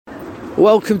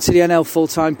Welcome to the NL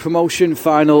Full-Time Promotion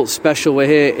Final Special. We're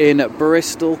here in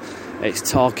Bristol.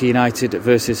 It's Torquay United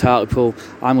versus Hartlepool.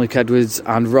 I'm Luke Edwards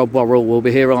and Rob Worrell will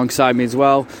be here alongside me as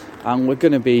well. And we're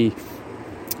going to be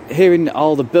hearing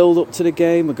all the build-up to the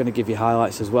game. We're going to give you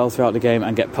highlights as well throughout the game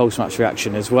and get post-match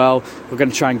reaction as well. We're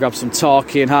going to try and grab some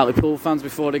Torquay and Hartlepool fans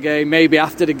before the game, maybe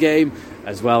after the game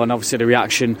as well, and obviously the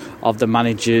reaction of the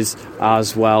managers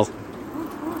as well.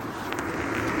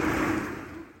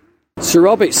 So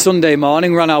Rob, it's Sunday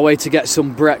morning, we're on our way to get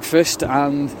some breakfast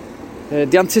and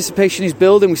the anticipation is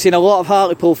building. We've seen a lot of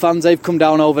Hartlepool fans, they've come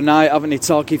down overnight, haven't they?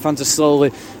 Torquay fans are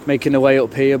slowly making their way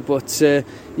up here, but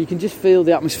you can just feel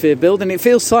the atmosphere building. It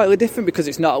feels slightly different because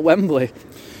it's not at Wembley.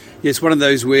 Yeah, it's one of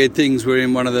those weird things. We're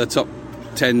in one of the top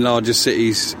 10 largest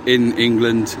cities in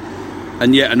England,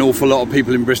 and yet an awful lot of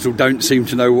people in Bristol don't seem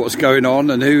to know what's going on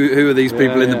and who are these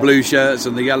people in the blue shirts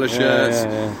and the yellow shirts.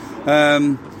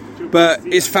 But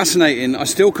it's fascinating. I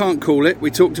still can't call it.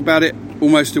 We talked about it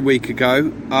almost a week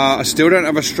ago. I still don't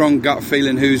have a strong gut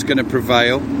feeling who's going to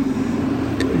prevail.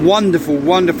 Wonderful,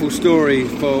 wonderful story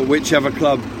for whichever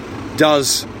club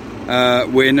does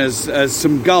win, as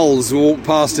some gulls walk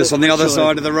past us on the other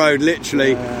side of the road,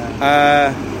 literally,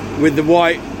 with the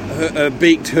white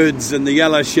beaked hoods and the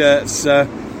yellow shirts.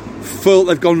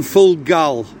 They've gone full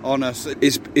gull on us.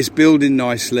 It's building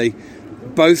nicely.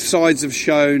 Both sides have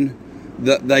shown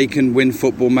that they can win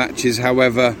football matches.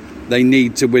 However, they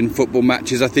need to win football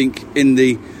matches. I think in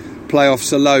the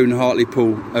playoffs alone,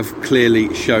 Hartlepool have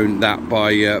clearly shown that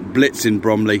by blitzing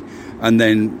Bromley and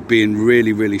then being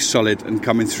really, really solid and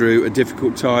coming through a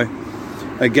difficult tie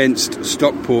against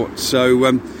Stockport.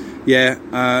 So,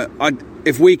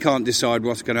 if we can't decide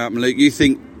what's going to happen, Luke, you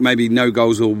think maybe no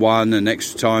goals or one and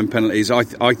extra time penalties.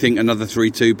 I think another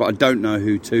 3-2, but I don't know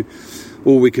who to.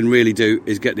 All we can really do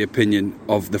is get the opinion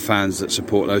of the fans that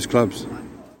support those clubs.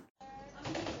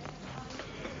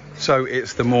 So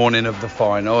it's the morning of the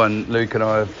final, and Luke and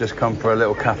I have just come for a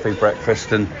little cafe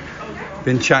breakfast and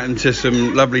been chatting to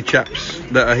some lovely chaps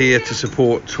that are here to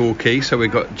support Torquay. So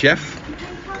we've got Jeff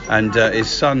and his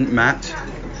son Matt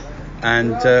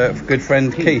and good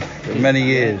friend Keith of many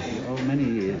years. Many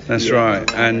years. That's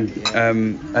right. And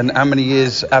how many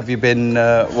years have you been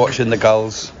watching the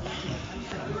Gulls?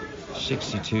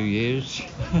 62 years.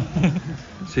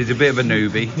 So he's a bit of a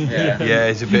newbie. Yeah,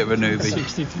 he's a bit of a newbie.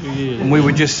 62 years. And we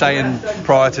were just saying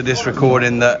prior to this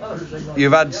recording that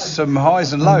you've had some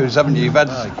highs and lows, haven't you? You've had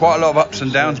quite a lot of ups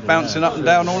and downs, bouncing up and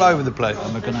down all over the place.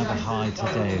 And we're going to have a high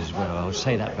today as well. I'll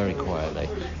say that very quietly.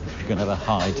 We're going to have a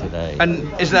high today.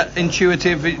 And is that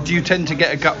intuitive? Do you tend to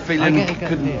get a gut feeling? I get a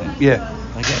gut feeling. Yeah.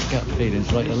 I get gut feelings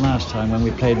like the last time when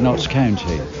we played Notts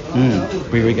County.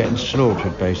 We were getting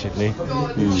slaughtered basically.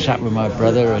 Sat with my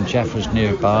brother and Jeff was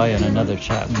nearby and another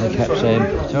chap, and they kept saying,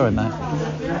 "Sorry, Matt,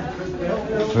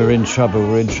 we're in trouble."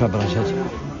 I said,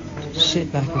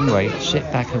 sit back and wait,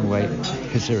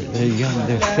 because they're young,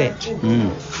 they're fit,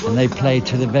 and they played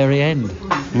to the very end.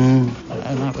 And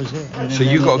that was it. And so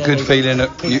you got a good feeling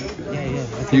that you...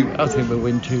 I think we'll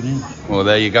win 2-0. Well,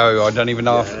 there you go. I don't even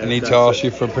need to ask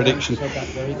you for a prediction.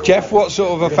 Jeff, what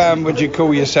sort of a fan would you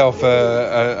call yourself?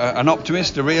 An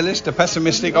optimist, a realist, a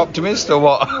pessimistic optimist, or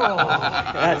what?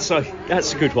 That's a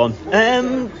good one.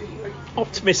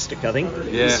 Optimistic, I think.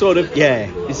 Yeah.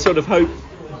 You sort of hope.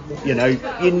 You know,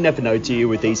 you never know, do you,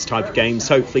 with these type of games.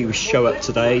 Hopefully we show up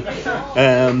today.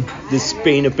 There's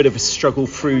been a bit of a struggle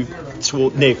through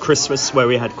near Christmas where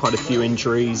we had quite a few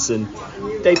injuries and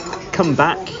they've come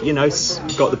back, you know,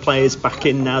 got the players back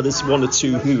in now. There's one or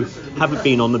two who haven't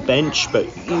been on the bench, but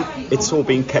it's all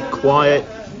been kept quiet.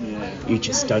 You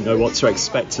just don't know what to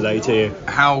expect today, do you?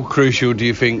 How crucial do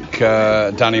you think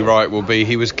Danny Wright will be?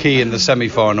 He was key in the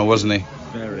semi-final, wasn't he?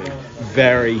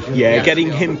 Very, yeah.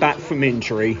 Getting him back from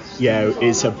injury,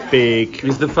 is a big...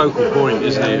 He's the focal point,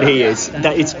 isn't he? He is.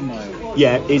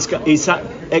 He's that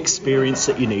experience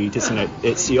that you need, isn't it?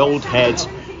 It's the old head.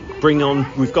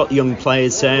 We've got young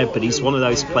players there, but he's one of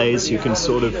those players who can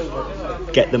sort of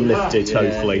get them lifted,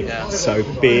 hopefully. So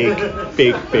big.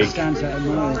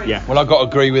 Yeah. Well, I've got to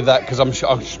agree with that because I'm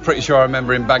pretty sure I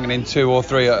remember him banging in 2 or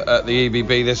 3 at the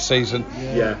EBB this season.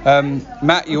 Yeah.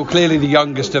 Matt, you're clearly the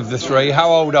youngest of the 3.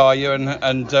 How old are you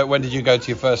and when did you go to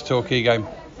your first Torquay game?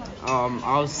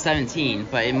 I was 17,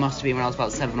 but it must have been when I was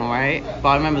about 7 or 8. But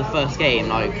I remember the first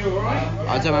game, I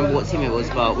don't remember what team it was,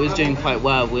 but we was doing quite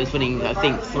well. We was winning, I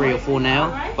think, 3 or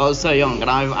 4-0. But I was so young, and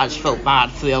I actually felt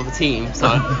bad for the other team. So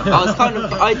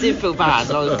I did feel bad.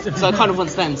 So I kind of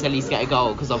wanted them to at least get a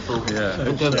goal because I feel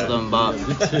good for them. But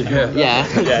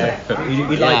you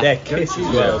like their kiss as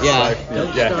well. Yeah.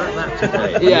 So,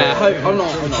 yeah. I'm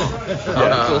not.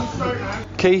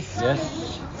 Keith. Yes.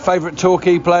 Favourite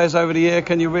Torquay players over the year?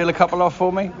 Can you reel a couple off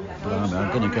for me? Well,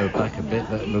 I'm going to go back a bit,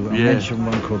 but I mentioned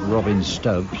one called Robin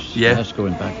Stubbs. Yeah. That's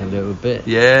going back a little bit.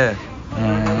 Yeah.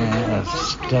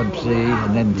 Stubbsy,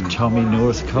 and then Tommy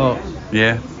Northcott.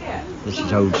 Yeah. This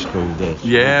is old school, this.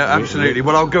 Yeah, absolutely.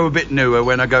 Well, I'll go a bit newer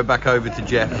when I go back over to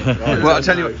Jeff. Well, I'll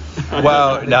tell you what.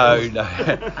 Well, no.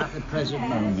 At the present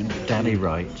moment, Danny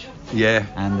Wright. Yeah.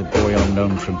 And the boy on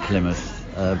loan from Plymouth,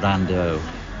 Rando.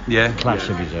 Yeah. Class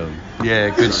of his own. Yeah,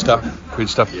 good stuff. Good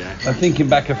stuff. Yeah. I'm thinking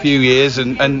back a few years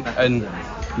and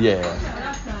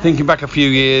thinking back a few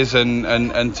years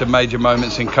and to major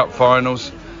moments in cup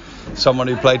finals. Someone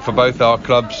who played for both our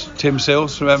clubs, Tim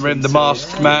Sills, remember him, the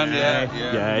masked man?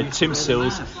 Yeah, Tim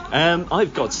Sills.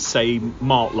 I've got to say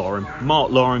Mark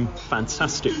Loren,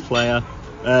 fantastic player.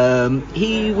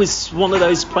 He was one of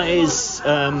those players,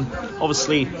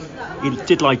 obviously he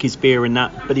did like his beer and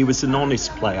that, but he was an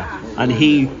honest player, and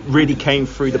he really came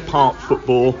through the park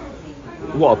football.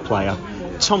 What a player.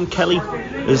 Tom Kelly,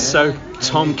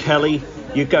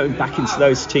 you're going back into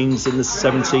those teams in the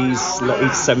 70s,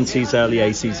 late 70s, early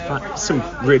 80s, some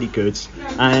really good.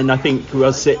 And I think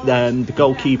was it the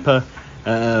goalkeeper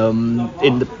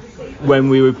when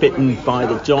we were bitten by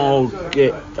the dog,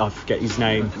 I forget his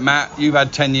name. Matt, you've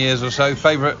had 10 years or so.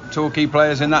 Favourite Torquay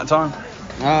players in that time?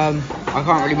 I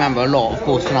can't really remember a lot, of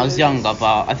course, when I was younger,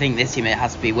 but I think this team it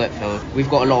has to be Whitfield. We've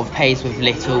got a lot of pace with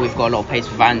Little, we've got a lot of pace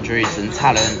with Andrews and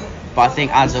talent. But I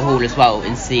think as a whole as well,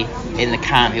 in the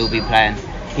camp he'll be playing,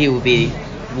 he will be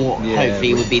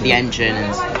hopefully would be the engine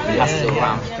and that's all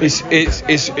around.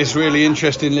 It's really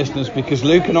interesting, listeners, because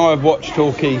Luke and I have watched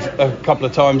Torquay a couple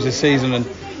of times this season, and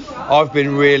I've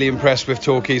been really impressed with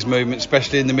Torquay's movement,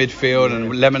 especially in the midfield, and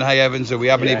Lemonhay Evans, who we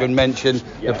haven't even mentioned,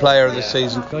 the player of the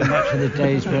season. Going back to the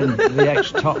days when the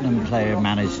ex-Tottenham player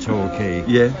managed Torquay.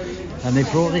 Yeah. And they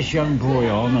brought this young boy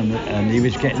on, and he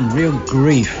was getting real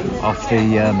grief off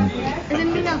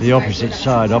the opposite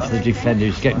side, off the defender. He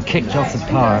was getting kicked off the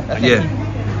park. Yeah.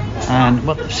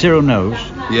 And Cyril Knowles.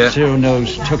 Yeah. Cyril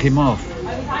Knowles took him off.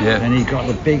 Yeah. And he got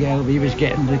the big elbow. He was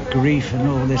getting the grief and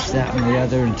all this, that, and the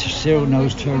other. And Cyril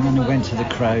Knowles turned around and went to the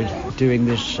crowd doing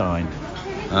this sign.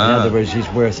 In other words, he's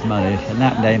worth money. And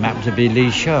that name happened to be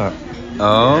Lee Sharp.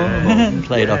 Oh.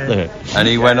 Played off there. And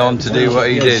he went on to do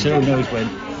what he did. Cyril Knowles went.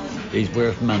 He's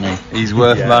worth money. He's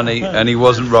worth money, and he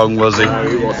wasn't wrong, was he? No,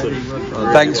 he wasn't.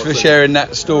 Thanks for sharing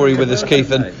that story with us,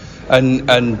 Keith,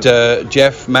 and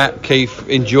Jeff, Matt, Keith.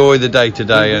 Enjoy the day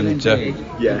today, and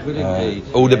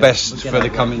all the best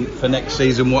for next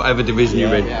season, whatever division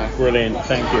you're in. Yeah, brilliant.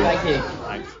 Thank you. Thank you.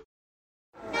 Thanks.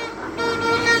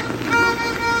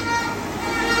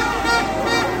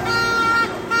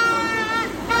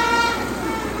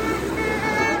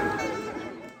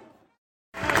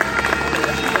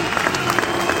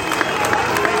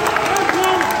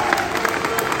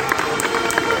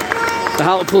 The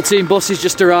Hartlepool team bus is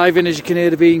just arriving. As you can hear,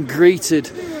 they're being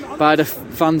greeted by the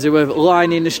fans who are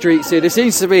lining the streets here. There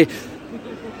seems to be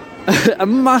a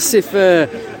massive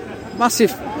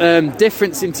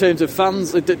difference in terms of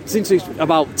fans. There seems to be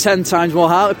about 10 times more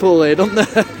Hartlepool here, don't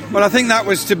there? Well, I think that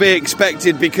was to be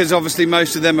expected, because obviously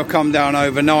most of them have come down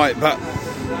overnight, but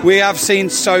we have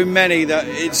seen so many that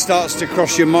it starts to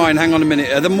cross your mind. Hang on a minute,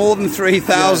 are there more than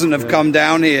 3,000 have come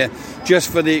down here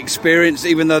just for the experience,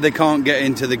 even though they can't get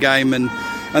into the game, and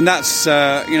that's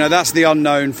that's the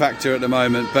unknown factor at the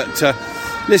moment. But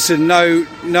listen,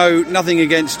 nothing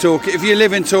against Torquay. If you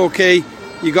live in Torquay,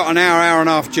 you've got an hour and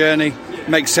a half journey.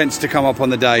 Makes sense to come up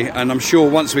on the day, and I'm sure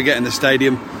once we get in the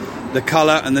stadium, the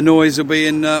colour and the noise will be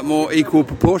in more equal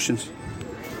proportions.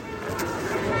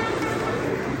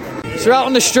 So we're out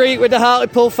on the street with the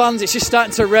Hartlepool fans. It's just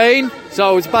starting to rain,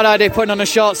 so it's a bad idea putting on a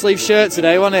short sleeve shirt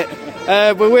today, wasn't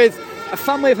it? We're with a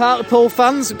family of Hartlepool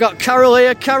fans. We've got Carol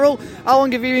here. Carol, how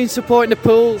long have you been supporting the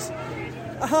Pools?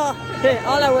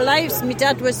 All our lives. My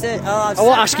dad was I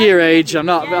won't ask you your age. I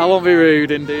won't be rude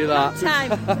and do that.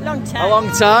 Long time. A long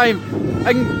time.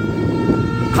 And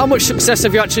how much success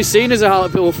have you actually seen as a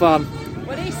Hartlepool fan?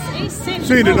 Well, he's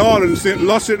seen it all and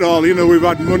lost it all. You know, we've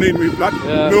had money, we've had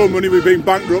no money, we've been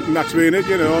bankrupt, and that's been it.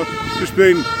 You know, it's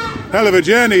been a hell of a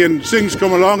journey, and things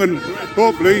come along, and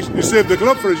hopefully you save the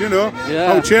club for us. You know,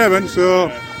 our chairman.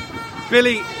 So,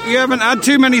 Billy, you haven't had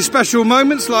too many special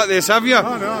moments like this, have you?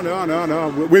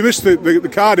 No. We missed the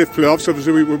Cardiff playoffs.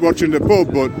 Obviously, we were watching the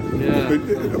pub, but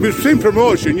we've seen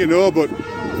promotion. You know, but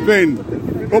it's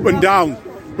been up and down.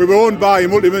 We were owned by a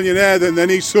multi-millionaire, then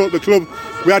he sold the club.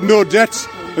 We had no debts,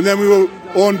 and then we were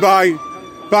owned by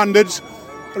bandits,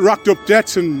 racked up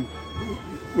debts, and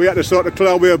we had to sort of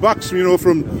claw our way back, you know,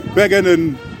 from begging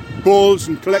and balls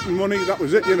and collecting money. That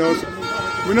was it, you know.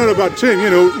 we're not a bad team, you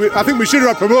know. I think we should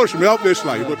have had promotion without this,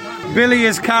 like. But Billy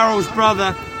is Carol's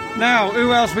brother. Now,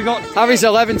 who else we got? Harry's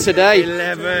 11 today.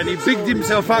 11. He bigged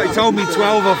himself out. He told me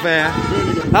 12 off air.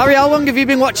 Harry, how long have you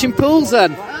been watching pools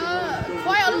then?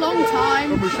 Quite a long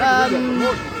time.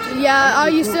 Yeah, I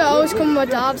used to always come with my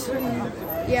dad.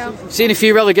 Yeah. Seen a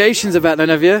few relegations, I bet, then,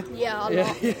 have you? Yeah, a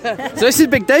lot. So this is a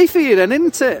big day for you then,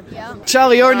 isn't it? Yeah.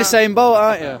 Charlie, you're in the same boat,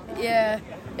 aren't you? Yeah.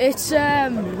 It's the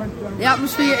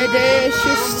atmosphere today is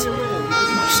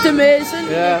just amazing.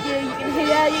 Yeah. You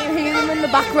can hear them in the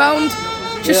background.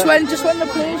 Just when the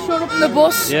players showed up in the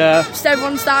bus, just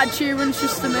everyone started cheering. It's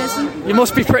just amazing. You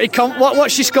must be pretty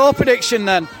what's your score prediction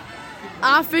then?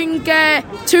 I think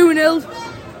 2-0.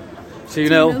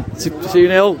 2-0.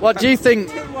 2-0. What do you think?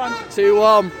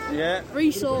 2-1. Yeah.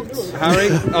 Resorts. Harry?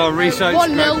 Oh, Resorts.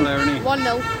 1-0.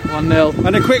 1-0.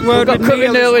 And a quick word with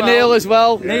Neil as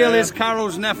well. Neil is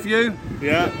Carol's nephew.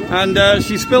 Yeah. And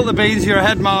she spilt the beans. You're a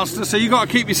headmaster, so you got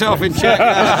to keep yourself in check.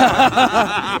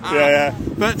 Yeah.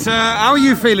 But how are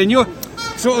you feeling? You're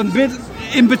sort of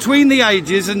in between the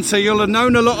ages, and so you'll have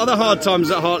known a lot of the hard times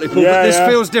at Hartlepool. But this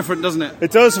feels different, doesn't it?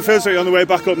 It does. It feels like you're on the way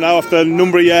back up now after a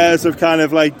number of years of kind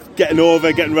of like getting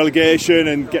relegation,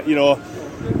 and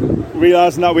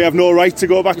realising that we have no right to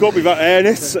go back up. We've got to earn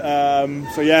it. So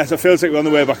it feels like we're on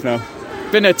the way back now.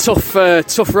 Been a tough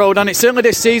road, and it's certainly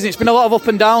this season. It's been a lot of up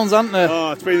and downs, hasn't there?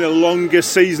 Oh, it's been the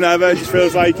longest season ever. It just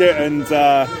feels like it, and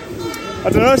I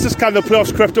don't know. It's just kind of the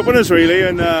playoffs crept up on us, really,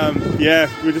 and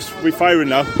we're firing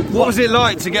now. What was it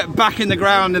like to get back in the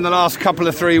ground in the last couple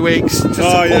of 3 weeks to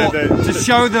support, to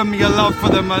show them your love for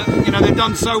them? They've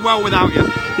done so well without you.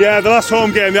 Yeah, the last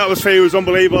home game, the atmosphere was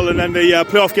unbelievable, and then the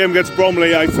playoff game against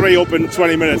Bromley, 3 up in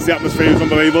 20 minutes. The atmosphere was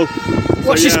unbelievable.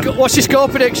 What's your score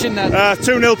prediction then?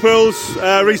 2-0 Pools,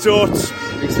 Resorts.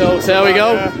 Resorts, there we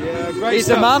go. He's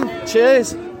the man.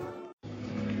 Cheers.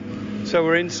 So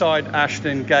we're inside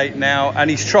Ashton Gate now, and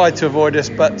he's tried to avoid us,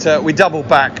 but we doubled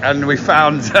back and we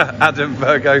found Adam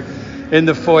Virgo in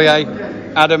the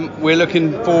foyer. Adam, we're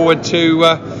looking forward to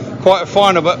quite a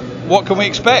final, but what can we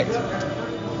expect?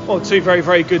 Well, two very,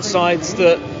 very good sides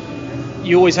that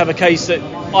you always have a case that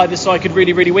either side could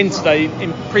really, really win today.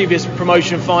 In previous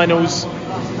promotion finals,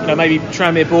 maybe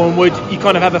Tranmere, Bournemouth, you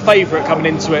kind of have a favourite coming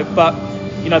into it, but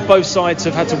both sides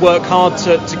have had to work hard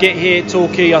to get here.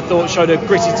 Torquay, I thought, showed a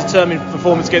gritty, determined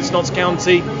performance against Notts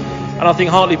County, and I think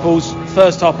Hartlepool's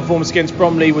first half performance against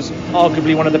Bromley was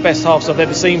arguably one of the best halves I've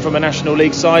ever seen from a National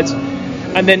League side.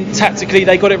 And then tactically,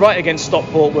 they got it right against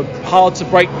Stockport. Were hard to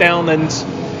break down, and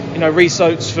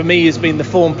Resoats for me has been the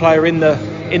form player in the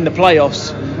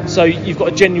playoffs. So you've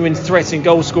got a genuine threat in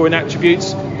goal scoring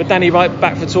attributes. But Danny Wright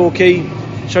back for Torquay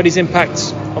showed his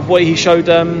impact of what he showed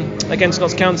against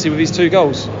Notts County with his 2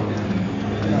 goals.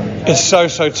 It's so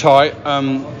tight.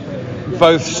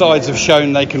 Both sides have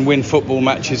shown they can win football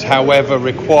matches however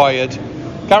required.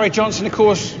 Gary Johnson, of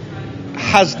course,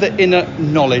 has the inner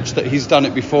knowledge that he's done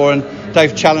it before, and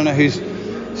Dave Challoner, who's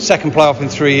second playoff in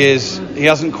 3 years, he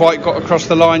hasn't quite got across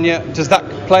the line yet. Does that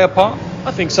play a part?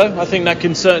 I think so. I think that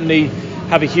can certainly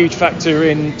have a huge factor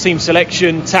in team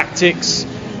selection, tactics,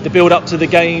 the build up to the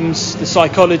games, the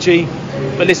psychology.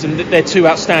 But listen, they're 2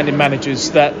 outstanding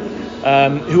managers that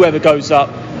whoever goes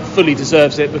up fully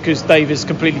deserves it, because Dave has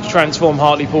completely transformed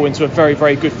Hartlepool into a very,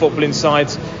 very good footballing side,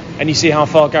 and you see how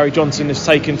far Gary Johnson has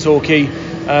taken Torquay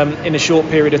in a short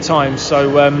period of time.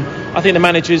 So I think the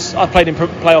managers, I've played in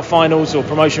playoff finals or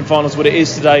promotion finals, what it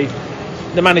is today,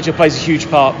 the manager plays a huge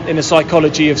part in the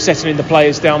psychology of settling the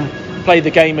players down, play the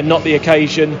game and not the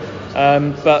occasion.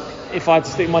 But if I had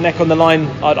to stick my neck on the line,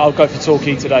 I'll go for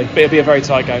Torquay today. But it'll be a very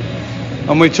tight game.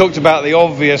 And we talked about the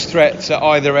obvious threats at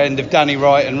either end of Danny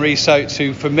Wright and Resoats,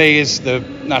 who for me is the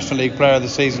National League Player of the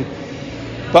Season.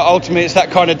 But ultimately it's that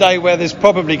kind of day where there's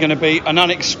probably going to be an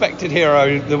unexpected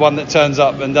hero, the one that turns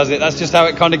up and does it. That's just how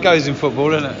it kind of goes in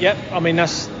football, isn't it? Yep, I mean,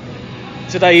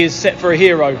 today is set for a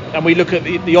hero, and we look at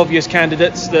the obvious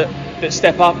candidates that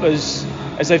step up as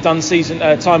they've done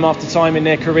time after time in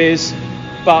their careers.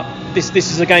 But this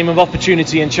is a game of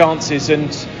opportunity and chances,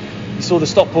 and you saw the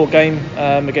Stockport game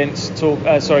against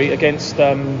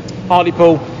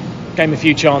Hartlepool. Game a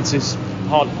few chances.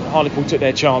 Hartlepool took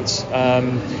their chance.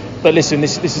 But listen,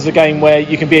 this is a game where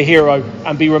you can be a hero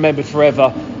and be remembered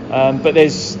forever. But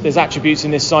there's attributes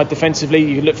in this side defensively.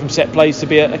 You can look from set plays to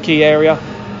be a key area.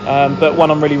 But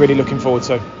one I'm really, really looking forward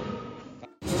to.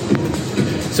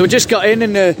 So we just got in,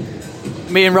 and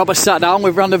me and Rob sat down.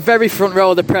 We've run the very front row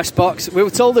of the press box. We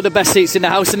were told they're the best seats in the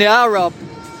house, and they are, Rob.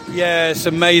 Yeah, it's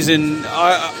amazing.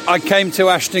 I came to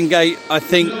Ashton Gate, I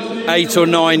think, 8 or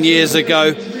 9 years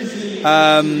ago,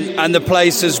 and the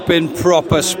place has been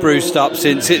proper spruced up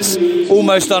since. It's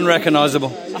almost unrecognisable.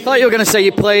 I thought you were going to say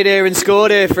you played here and scored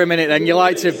here for a minute. Then you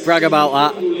like to brag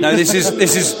about that. No, this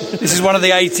is one of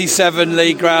the 87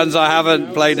 league grounds I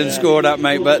haven't played and scored at,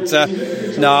 mate. But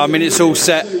no, I mean, it's all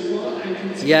set.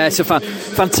 Yeah, it's a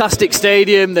fantastic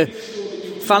stadium. The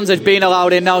fans have been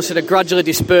allowed in now, so they're gradually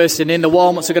dispersing in. The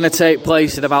warm-ups are going to take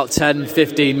place in about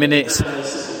 10-15 minutes,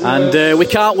 and we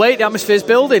can't wait. The atmosphere's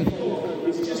building.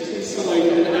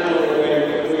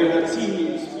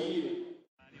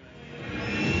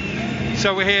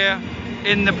 So we're here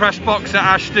in the press box at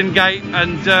Ashton Gate,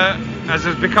 and as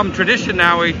has become tradition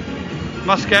now, we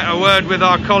must get a word with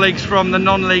our colleagues from the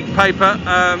non-league paper.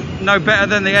 No better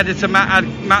than the editor Matt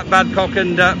Badcock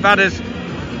and Vadders.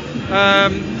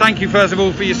 Thank you first of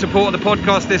all for your support of the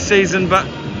podcast this season. But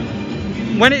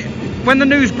when the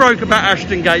news broke about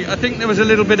Ashton Gate, I think there was a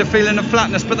little bit of feeling of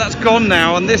flatness, but that's gone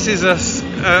now, and this is a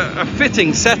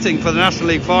fitting setting for the National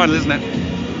League final, isn't it?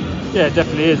 Yeah, it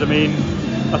definitely is. I mean,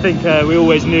 I think we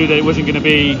always knew that it wasn't going to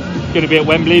be at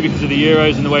Wembley because of the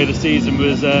Euros and the way the season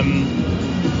was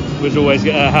always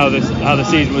how the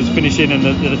season was finishing and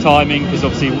the timing, because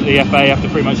obviously the FA have to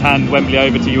pretty much hand Wembley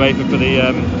over to UEFA for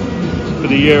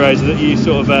the Euros. That you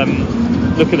sort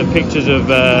of look at the pictures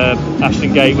of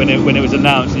Ashton Gate when it was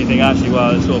announced, and you think actually,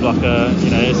 well, it's sort of like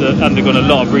it's undergone a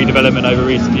lot of redevelopment over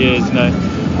recent years. We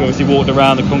obviously walked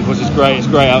around. The concourse is great. It's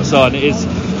great outside. And it is,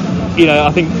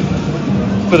 I think,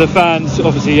 for the fans,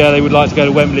 obviously, they would like to go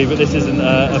to Wembley, but this isn't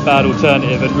a bad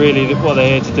alternative. And really, what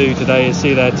they're here to do today is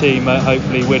see their team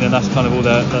hopefully win, and that's kind of all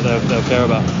they'll care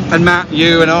about. And Matt,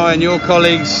 you and I and your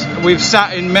colleagues, we've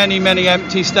sat in many, many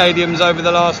empty stadiums over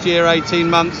the last year, 18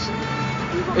 months.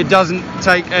 It doesn't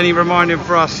take any reminding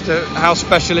for us to how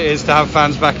special it is to have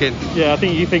fans back in. Yeah, I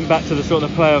think you think back to the sort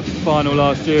of playoff final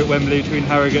last year at Wembley between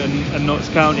Harrogate and Notts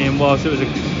County, and whilst it was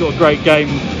a great game,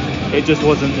 it just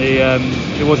wasn't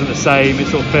the same. It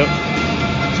sort of felt,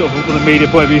 from the media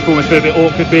point of view, almost felt a bit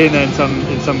awkward being there in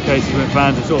some cases when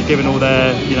fans are sort of giving all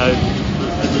their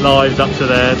lives up to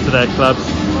their clubs.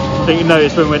 I think you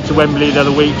noticed when we went to Wembley the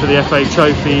other week for the FA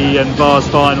Trophy and Vars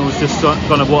finals, just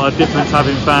kind of what a difference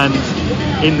having fans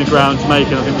in the grounds make,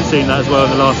 and I think we've seen that as well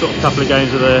in the last sort of couple of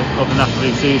games of the National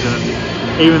League season.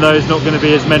 And even though it's not going to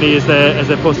be as many as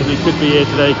there possibly could be here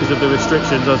today because of the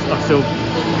restrictions, I still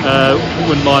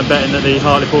wouldn't mind betting that the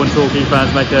Hartlepool and Torquay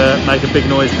fans make a big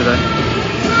noise today.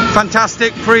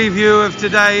 Fantastic preview of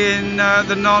today in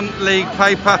the non-league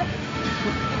paper,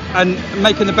 and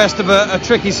making the best of a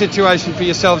tricky situation for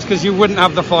yourselves, because you wouldn't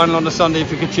have the final on a Sunday if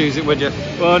you could choose it, would you?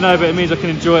 Well, no, but it means I can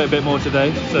enjoy it a bit more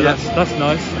today, so that's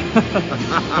nice.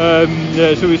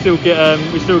 So we still get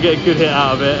a good hit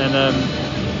out of it, and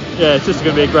it's just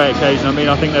going to be a great occasion. I mean,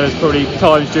 I think there was probably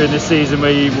times during this season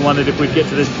where you wondered if we'd get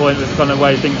to this point with the kind of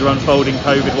way things were unfolding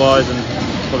COVID-wise, and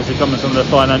obviously coming from the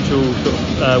financial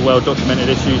well-documented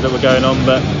issues that were going on.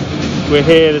 But we're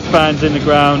here, there's fans in the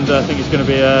ground. I think it's going to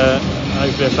be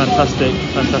hopefully a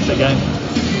fantastic game.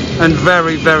 And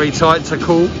very, very tight to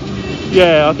call.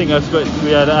 Yeah, I think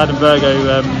we had Adam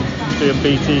Virgo doing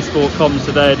BT Sport Comms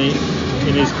today, and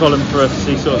in his column for us,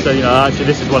 he sort of said, actually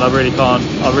this is one I really can't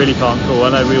call. I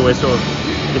know we always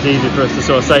it's easy for us to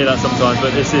sort of say that sometimes,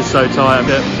 but this is so tight.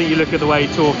 I think you look at the way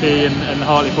Torquay and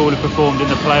Hartlepool have performed in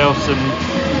the playoffs, and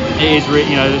it is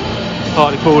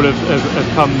Hartlepool have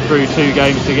come through 2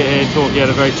 games to get here. Torquay had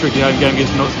a very tricky home game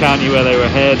against Notts County where they were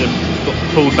ahead and got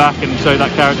pulled back and showed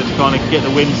that character to kind of get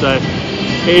the win. So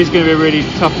it is going to be really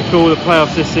tough to call. The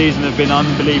playoffs this season have been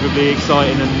unbelievably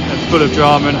exciting and full of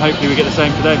drama, and hopefully we get the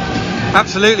same today.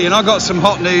 Absolutely, and I got some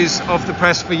hot news off the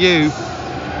press for you.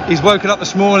 He's woken up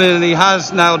this morning and he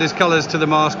has nailed his colours to the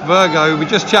mast. Virgo, we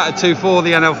just chatted to for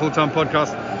the NL Full Time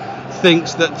podcast,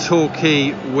 thinks that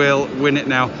Torquay will win it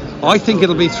now. I think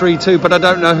it'll be 3-2, but I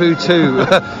don't know who to.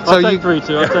 I'll take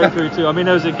 3-2. I mean,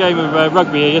 there was a game of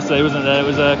rugby here yesterday, wasn't there? It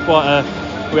was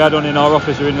we had on in our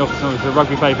office, we were in the office, the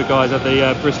rugby paper guys had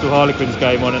the Bristol Harlequins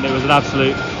game on, and it was an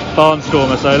absolute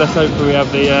barnstormer. So let's hope we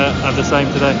have the same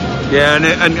today. Yeah,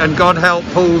 and God help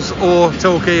Pools or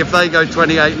Torquay if they go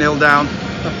 28-0 down.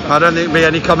 I don't think there'll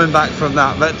be any coming back from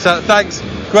that. But thanks,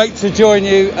 great to join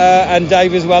you, and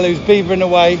Dave as well, who's beavering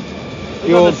away.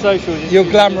 Your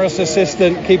glamorous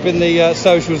assistant, keeping the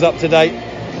socials up to date.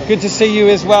 Good to see you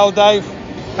as well, Dave.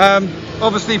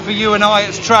 Obviously for you and I,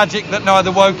 it's tragic that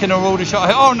neither Woking or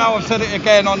Aldershot. Oh no, I've said it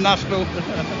again on national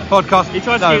podcast. He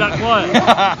tried to be that quiet.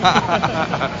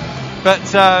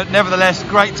 But nevertheless,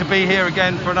 great to be here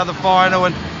again for another final.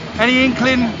 And any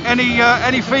inkling,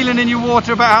 any feeling in your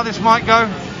water about how this might go?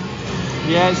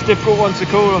 Yeah, it's a difficult one to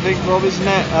call, I think, Rob, isn't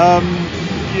it?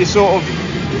 You sort of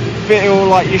feel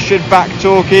like you should back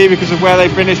Torquay because of where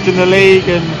they finished in the league,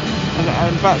 and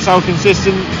that's how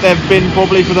consistent they've been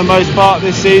probably for the most part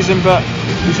this season. But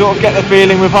you sort of get the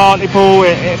feeling with Hartlepool,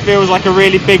 it feels like a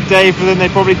really big day for them.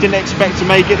 They probably didn't expect to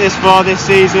make it this far this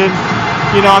season.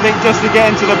 You know, I think just to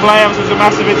get into the playoffs was a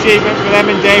massive achievement for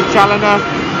them and Dave Challoner.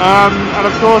 And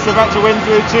of course they've had to win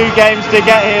through 2 games to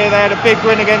get here. They had a big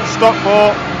win against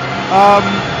Stockport.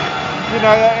 You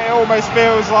know, it almost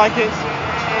feels like it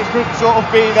could sort of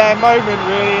be their moment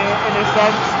really in a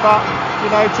sense, but you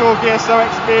know, Torquay are so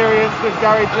experienced with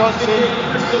Gary Johnson.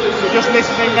 Just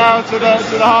listening now to the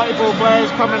Hartlepool players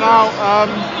coming out,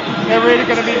 they're really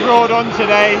going to be roared on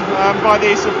today by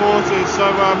these supporters. So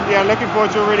yeah, looking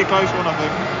forward to a really close one, I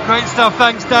think. Great stuff.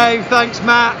 Thanks, Dave. Thanks,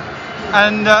 Matt.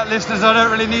 And listeners, I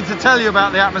don't really need to tell you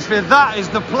about the atmosphere. That is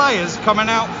the players coming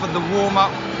out for the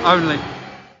warm-up only.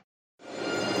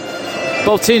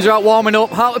 Both teams are out warming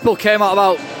up. Hartlepool came out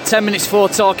about 10 minutes before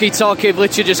Torquay. Torquay have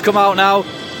literally just come out now.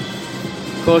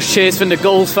 Of course, cheers from the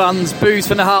Gulls fans, boos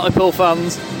from the Hartlepool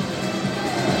fans.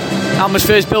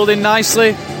 Atmosphere's building nicely.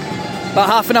 About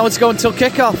half an hour to go until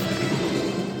kick-off.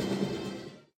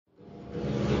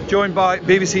 Joined by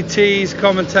BBC T's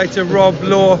commentator Rob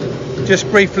Law. Just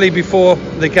briefly before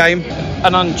the game,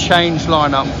 an unchanged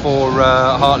lineup for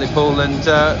Hartlepool, and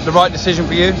the right decision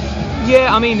for you?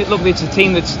 Yeah, I mean, look, it's a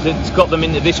team that's got them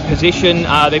into this position.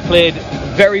 They played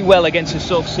very well against a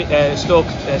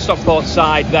Stockport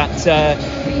side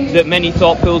that many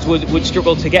thought Pools would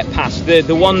struggle to get past.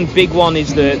 The one big one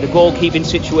is the goalkeeping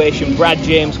situation. Brad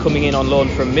James coming in on loan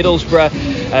from Middlesbrough.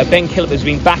 Ben Killip has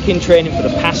been back in training for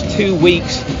the past 2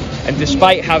 weeks, and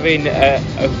despite having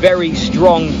a very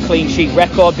strong clean sheet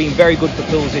record, being very good for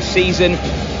Pools this season,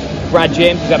 Brad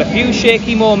James has had a few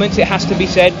shaky moments, it has to be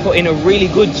said, put in a really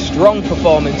good, strong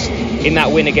performance in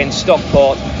that win against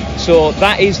Stockport. So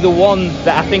that is the one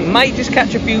that I think might just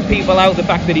catch a few people out, the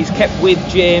fact that he's kept with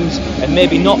James and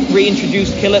maybe not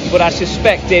reintroduced Killip, but I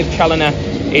suspect Dave Challoner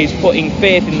is putting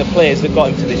faith in the players that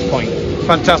got him to this point.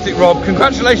 Fantastic, Rob.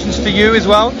 Congratulations to you as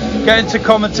well, getting to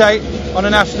commentate on a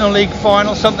National League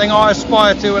final, something I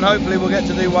aspire to and hopefully we'll get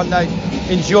to do one day.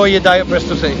 Enjoy your day at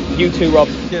Bristol City. You too, Rob.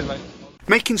 Cheers, mate.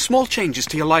 Making small changes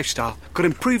to your lifestyle could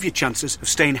improve your chances of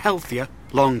staying healthier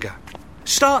longer.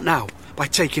 Start now by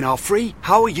taking our free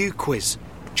How Are You quiz.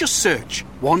 Just search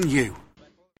 1U.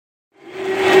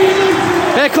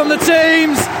 Here come the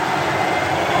teams.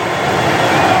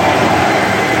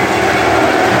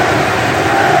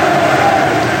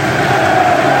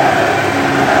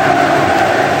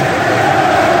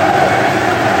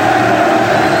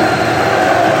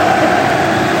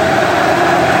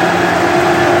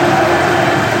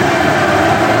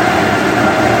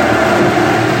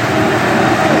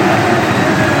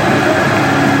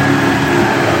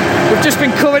 Just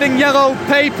been covered in yellow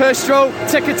paper stroke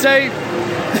ticker tape.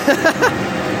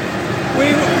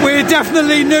 We're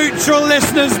definitely neutral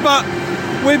listeners, but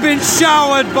we've been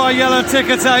showered by yellow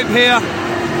ticker tape here.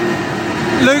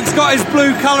 Luke's got his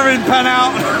blue colouring pen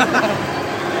out.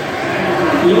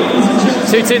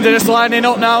 2 teams are just lining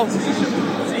up now.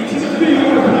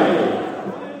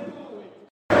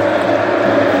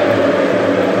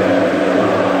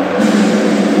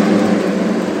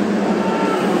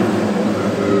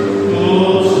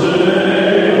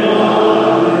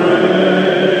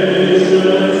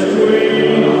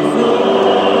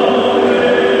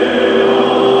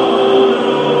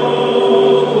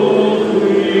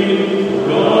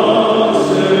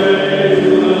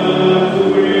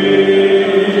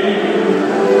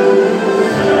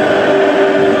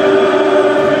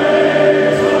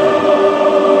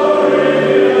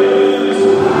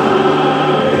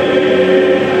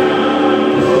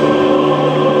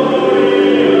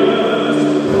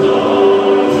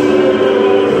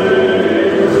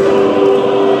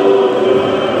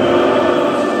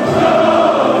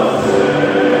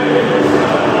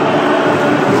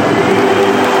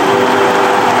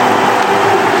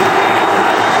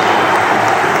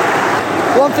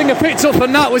 I picked up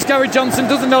on that was Gary Johnson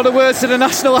doesn't know the words to the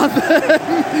national anthem.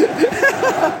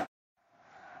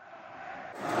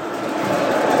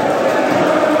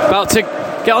 About to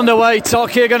get underway.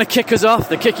 Torquay are going to kick us off.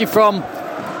 They're kicking from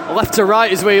left to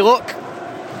right as we look.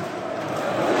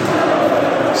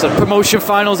 So the promotion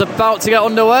final's about to get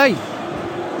underway.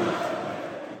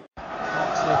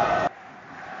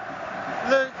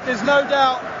 Luke, there's no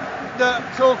doubt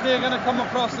that Torquay are going to come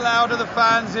across louder, the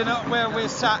fans in where we're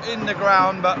sat in the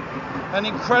ground, but an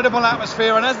incredible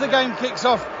atmosphere. And as the game kicks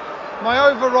off,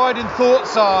 my overriding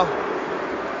thoughts are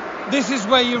this is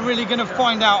where you're really going to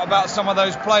find out about some of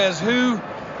those players, who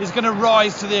is going to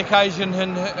rise to the occasion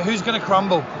and who's going to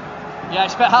crumble. Yeah, I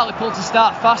expect Hartlepool to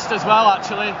start fast as well,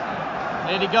 actually.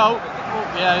 Here they go. Oh,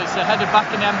 yeah, it's headed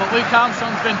back in the end, but Luke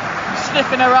Armstrong's been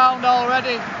sniffing around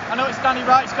already. I know it's Danny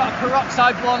Wright's got a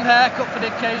peroxide blonde haircut for the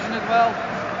occasion as well.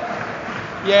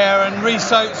 Yeah, and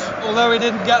Rhys Oates, although he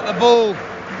didn't get the ball,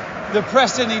 the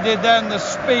pressing he did then, the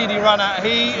speed he ran at,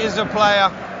 he is a player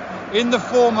in the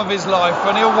form of his life,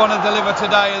 and he'll want to deliver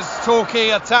today as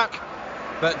Torquay attack,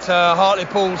 but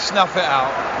Hartlepool snuff it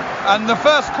out. And the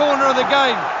first corner of the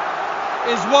game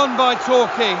is won by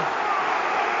Torquay.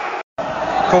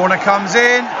 Corner comes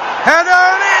in, header,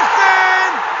 and it's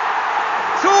in!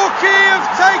 Torquay have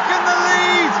taken the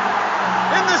lead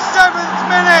in the 7th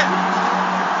minute,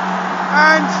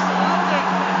 and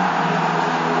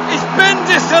it's been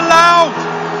disallowed.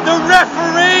 The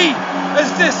referee has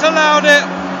disallowed it.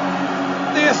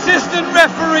 The assistant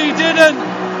referee didn't,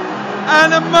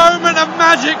 and a moment of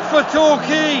magic for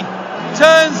Torquay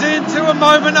turns into a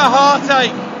moment of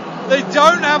heartache. They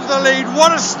don't have the lead.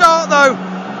 What a start though,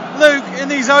 Luke, in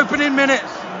these opening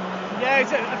minutes. Yeah,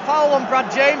 it's a foul on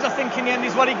Brad James, I think in the end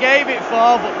is what he gave it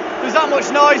for, but there was that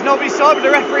much noise, nobody saw it, but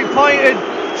the referee pointed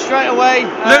straight away.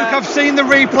 Luke, I've seen the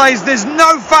replays, there's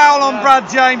no foul on Brad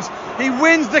James. He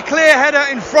wins the clear header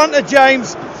in front of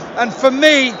James, and for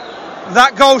me,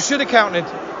 that goal should have counted.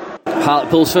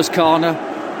 Hartlepool's first corner.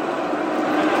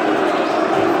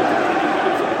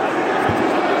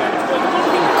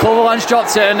 Coverland's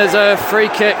dropped it and there's a free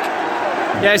kick.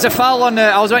 Yeah, it's a foul on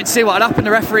I was waiting to see what had happened.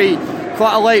 The referee,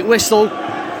 quite a late whistle.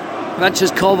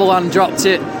 Ventures Coverland dropped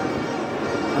it.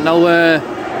 I know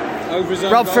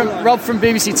Rob from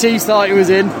BBC Tees thought he was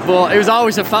in, but it was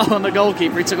always a foul on the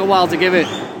goalkeeper. He took a while to give it.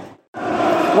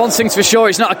 One thing's for sure,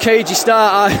 it's not a cagey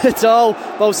start at all.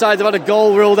 Both sides have had a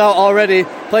goal ruled out already.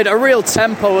 Played at a real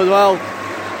tempo as well.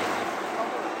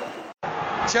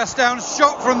 Chest down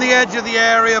shot from the edge of the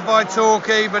area by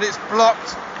Torquay, but it's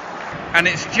blocked. And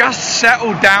it's just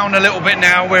settled down a little bit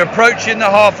now. We're approaching the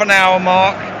half an hour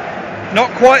mark.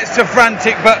 Not quite so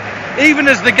frantic, but even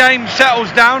as the game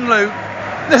settles down, Luke,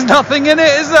 there's nothing in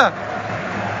it, is there?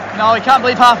 No, I can't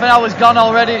believe half an hour's gone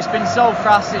already. It's been so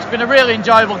fast. It's been a really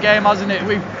enjoyable game, hasn't it?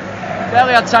 We've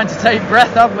barely had time to take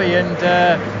breath, have we? And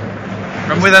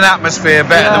with an atmosphere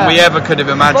better than we ever could have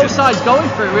imagined. Both sides going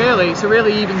for it, really. It's a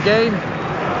really even game.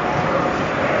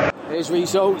 Here's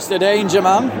Rhys Oates, the danger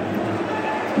man.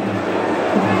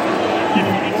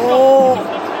 Oh,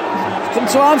 come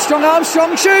to Armstrong.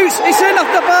 Armstrong shoots. It's in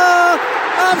off the bar.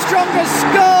 Armstrong has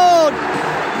scored.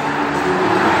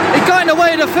 He got in the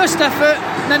way of the first effort,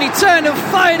 and then he turned and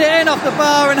fired it in off the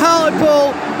bar, and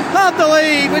Hartlepool have the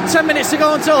lead with 10 minutes to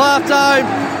go until half time.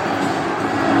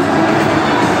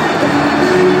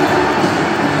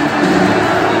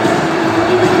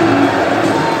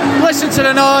 Listen to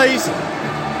the noise.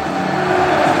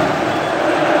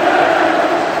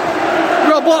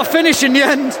 Rob, what a finish in the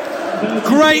end.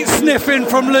 Great sniffing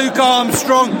from Luke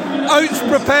Armstrong. Oates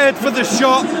prepared for the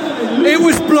shot. It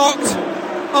was blocked.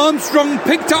 Armstrong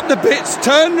picked up the bits,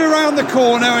 turned around the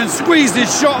corner and squeezed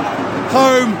his shot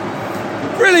home.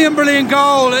 Brilliant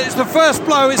goal. It's the first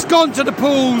blow. It's gone to the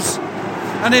Pools,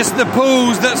 and it's the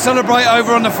Pools that celebrate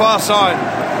over on the far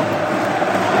side.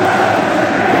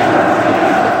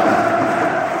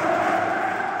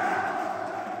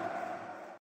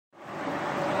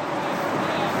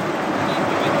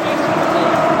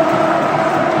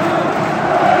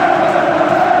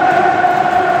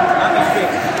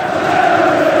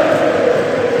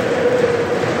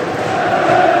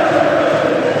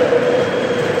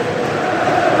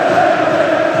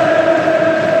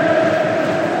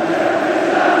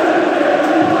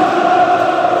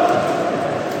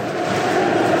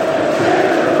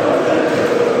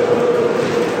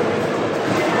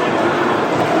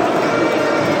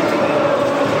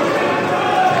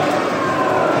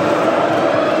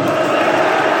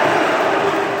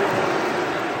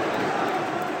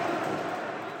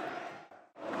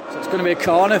 Going to be a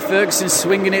corner. Ferguson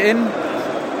swinging it in.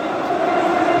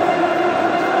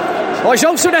 Oh, it's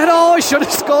Oates with the header. Oh, he should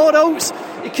have scored. Oates.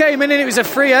 He came in and it was a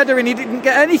free header and he didn't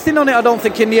get anything on it, I don't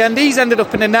think, in the end. He's ended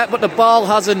up in the net, but the ball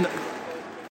hasn't.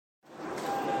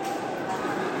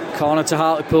 Corner to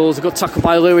Hartlepool. A good tackle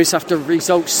by Lewis after Rhys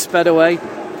Oates sped away.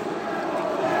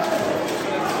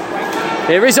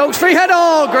 Here is Oates' free header.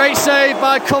 Oh, great save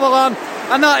by Coverland.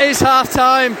 And that is half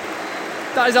time.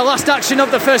 That is the last action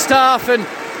of the first half, and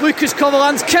Lucas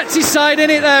Coverland's kept his side in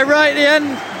it there right at the end.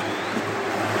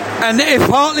 And if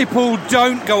Hartlepool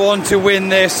don't go on to win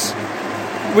this,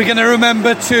 we're going to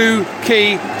remember two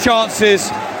key chances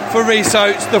for Rhys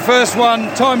Oates. The first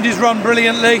one timed his run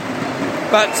brilliantly,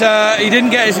 but he didn't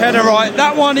get his header right.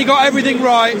 That one he got everything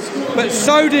right, but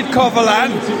so did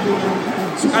Coverland,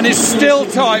 and it's still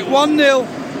tight.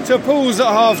 1-0 to Pools at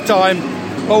half time.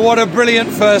 But what a brilliant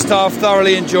first half,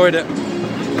 thoroughly enjoyed it.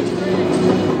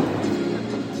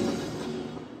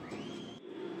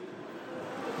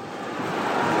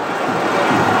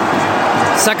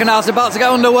 Second half's about to get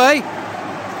underway.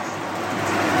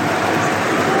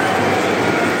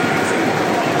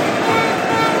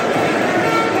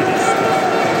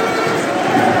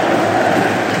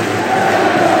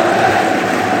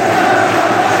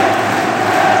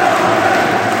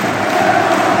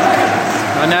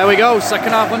 And there we go, second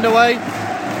half underway.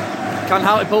 Can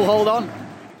Hartlepool hold on?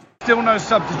 Still no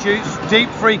substitutes. Deep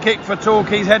free kick for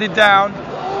Torquay's headed down.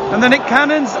 And then it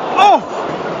cannons off.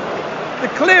 The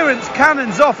clearance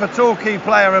cannons off a Torquay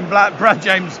player, and Brad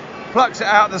James plucks it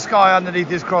out of the sky underneath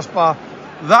his crossbar.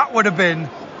 That would have been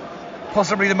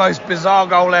possibly the most bizarre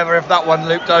goal ever if that one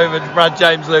looped over to Brad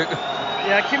James, Luke.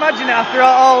 Yeah, can you imagine it after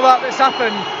all that's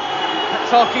happened?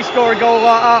 Torquay score a goal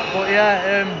like that, but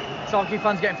yeah, Torquay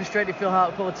fans getting frustrated, feel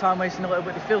Hartlepool are time wasting a little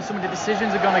bit. They feel some of the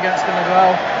decisions have gone against them as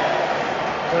well.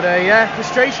 But yeah,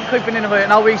 frustration creeping in a bit.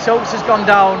 Now Reece Oakes has gone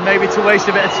down, maybe to waste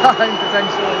a bit of time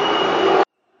potentially.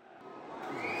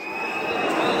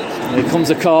 Here comes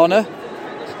a corner.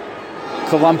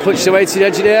 Kovalan pushed away to the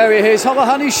edge of the area. Here's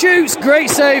Holohan who shoots. Great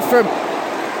save from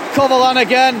Kovalan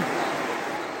again.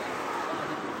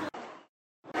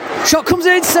 Shot comes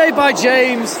in, saved by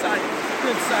James.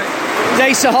 Good save.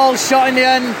 Asa Hall's shot in the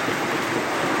end.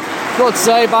 Good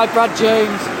save by Brad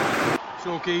James.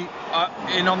 Torquay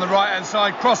in on the right hand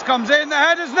side. Cross comes in. The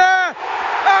header's there.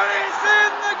 And it's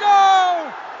in the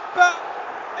goal. But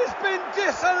it's been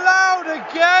disallowed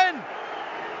again.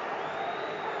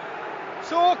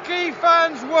 Torquay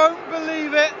fans won't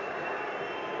believe it.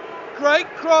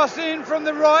 Great cross in from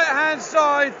the right hand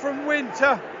side from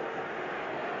Winter.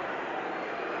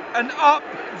 And up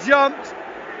jumped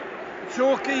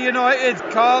Torquay United,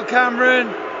 Kyle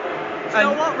Cameron. You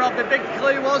know what, Rob? The big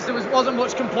clue was there wasn't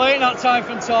much complaint that time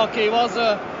from Torquay, was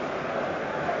there?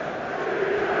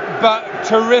 But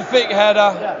terrific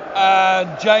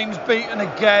header. James beaten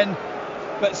again.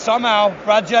 But somehow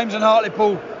Brad James and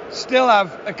Hartlepool still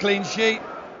have a clean sheet.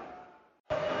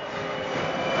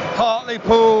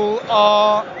 Hartlepool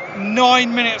are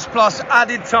 9 minutes plus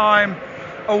added time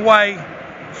away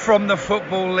from the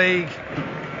Football League.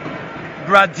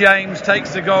 Brad James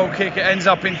takes the goal kick. It ends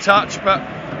up in touch, but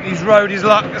he's rode his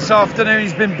luck this afternoon.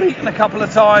 He's been beaten a couple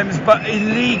of times, but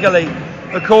illegally,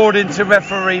 according to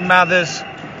referee Mathers.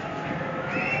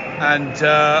 And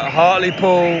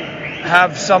Hartlepool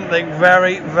have something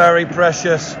very, very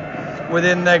precious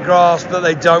within their grasp that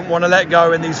they don't want to let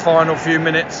go in these final few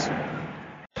minutes.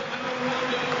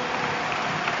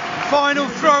 Final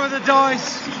throw of the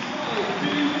dice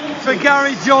for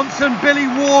Gary Johnson. Billy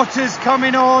Waters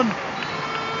coming on.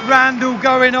 Randall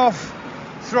going off.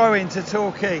 Throw into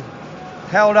Torquay.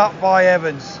 Held up by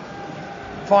Evans.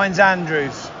 Finds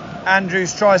Andrews.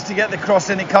 Andrews tries to get the cross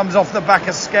in. It comes off the back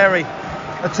of Skerry.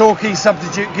 A Torquay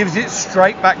substitute gives it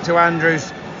straight back to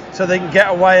Andrews so they can get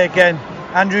away again.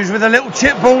 Andrews with a little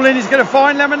chip ball in. He's going to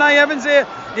find Lemonade Evans here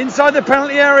inside the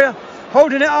penalty area.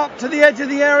 Holding it up to the edge of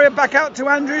the area. Back out to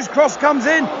Andrews. Cross comes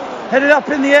in. Headed up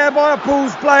in the air by a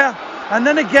Pools player. And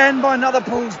then again by another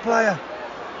Pools player.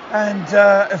 And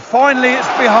finally it's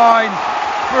behind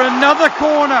for another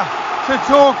corner to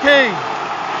Torquay.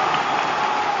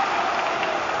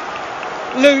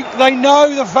 Luke, they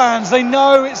know the fans. They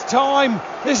know it's time.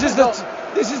 This is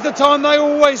the time they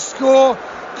always score.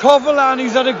 Kovalan,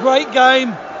 who's had a great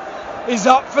game, is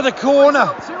up for the corner.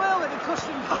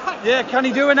 Yeah, can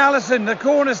he do an Allison? The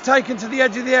corner's taken to the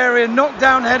edge of the area.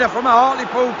 Knockdown header from a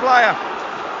Hartlepool player.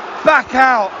 Back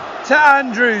out to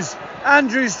Andrews.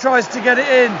 Andrews tries to get it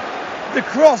in. The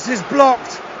cross is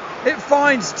blocked. It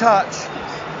finds touch.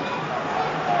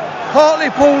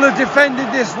 Hartlepool have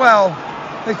defended this well.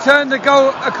 They turned a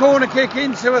corner kick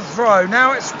into a throw.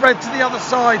 Now it's spread to the other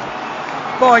side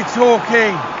by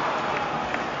Torquay.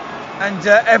 And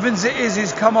Evans it is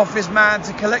who's come off his man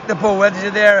to collect the ball. Edge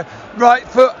of the area. Right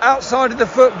foot outside of the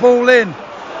football in.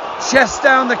 Chest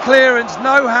down the clearance.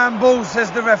 No handball, says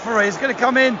the referee. It's going to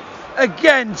come in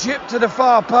again. Chip to the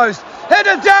far post.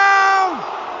 Header down!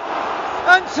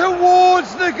 And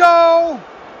towards the goal.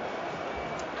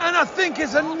 And I think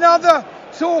it's another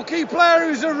Torquay player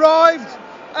who's arrived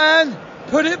and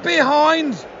put it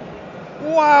behind.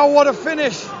 Wow, what a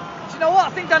finish. Do you know what? I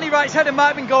think Danny Wright's header might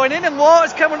have been going in, and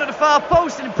Waters came under the far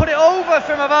post and put it over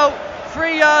from about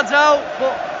 3 yards out.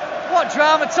 But what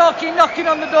drama. Torquay knocking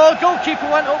on the door. Goalkeeper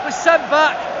went up, was sent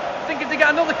back. I think if they get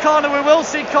another corner, we will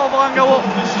see Kovalan go up.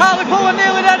 Hartlepool are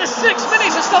nearly there to 6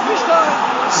 minutes of stoppage time.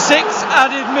 6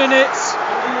 added minutes.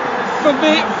 For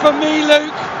me,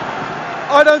 Luke,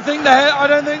 I don't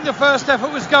think the first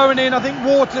effort was going in. I think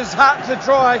Waters had to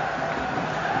try,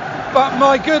 but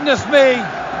my goodness me,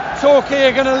 Torquay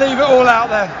are going to leave it all out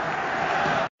there.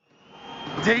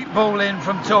 Deep ball in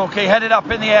from Torquay, headed up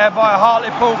in the air by a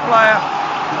Hartlepool player.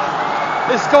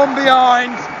 It's gone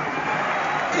behind.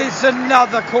 It's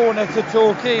another corner to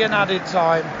Torquay in added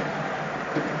time.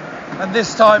 And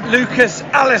this time Lucas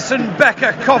Allison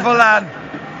Becker Coverland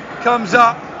comes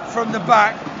up from the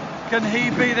back. Can he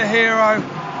be the hero?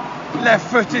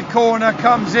 Left-footed corner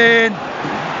comes in.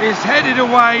 Is headed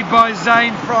away by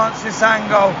Zane Francis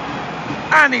Angle.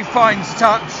 And he finds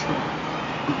touch.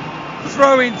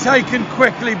 Throw-in taken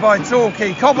quickly by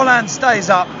Torquay. Coverland stays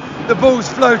up. The ball's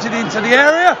floated into the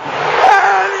area.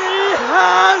 And he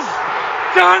has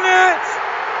done it!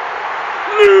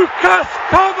 Lucas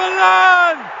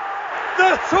Coverland,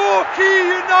 the Torquay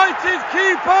United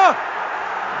keeper,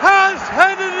 has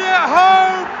headed it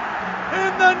home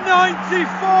in the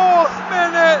 94th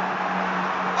minute.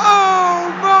 Oh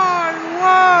my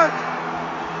word!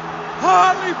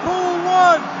 Hartlepool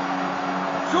 1,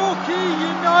 Torquay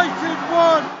United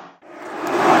 1.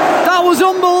 That was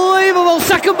unbelievable.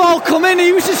 Second ball come in,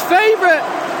 he was his favourite.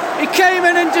 He came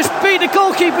in and just beat the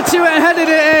goalkeeper to it and headed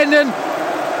it in. And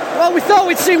well, we thought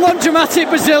we'd see one dramatic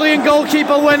Brazilian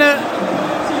goalkeeper win it.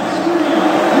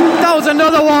 That was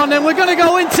another one, and we're going to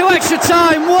go into extra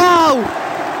time. Wow!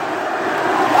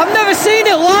 I've never seen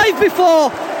it live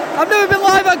before. I've never been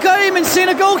live at a game and seen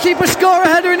a goalkeeper score a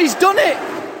header, and he's done it.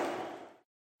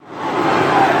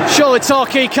 Surely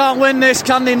Torquay can't win this,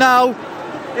 can they now?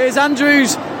 Here's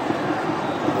Andrews. He's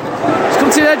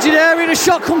come to the edge of the area, the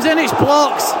shot comes in, it's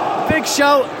blocked. Big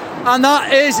shout, and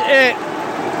that is it.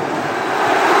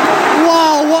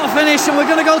 Wow, what a finish, and we're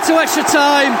going to go to extra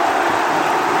time.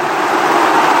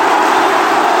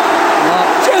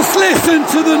 Just listen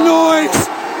to the noise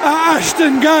at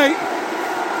Ashton Gate.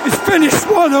 It's finished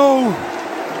 1-1,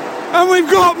 and we've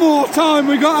got more time,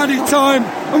 we've got added time,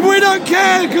 and we don't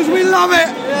care because we love it.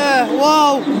 Yeah,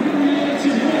 wow.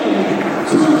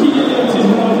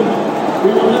 We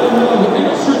will now have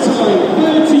extra time,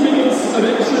 30 minutes of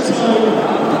extra time.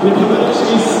 With the match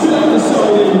is still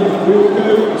undecided, we will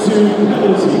go to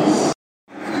penalties.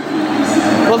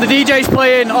 Well, the DJ's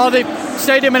playing, or the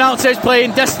stadium announcer's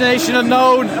playing Destination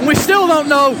Unknown, and we still don't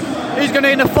know who's going to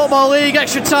in the Football League.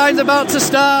 Extra time's about to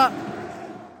start.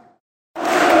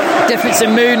 Difference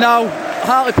in mood now.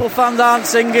 Hartlepool fans aren't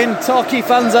singing, Torquay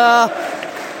fans are.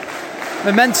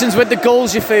 Momentum's with the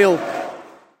goals, you feel.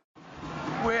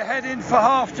 We're heading for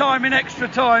half time in extra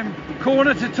time.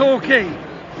 Corner to Torquay,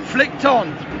 flicked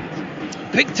on,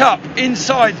 picked up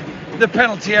inside the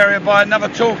penalty area by another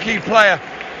Torquay player,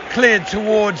 cleared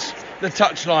towards the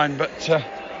touchline, but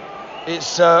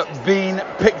it's been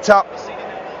picked up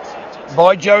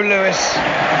by Joe Lewis.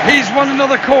 He's won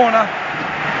another corner,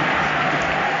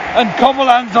 and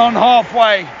Coverland's on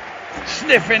halfway,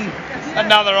 sniffing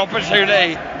another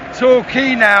opportunity.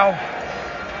 Torquay now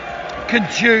can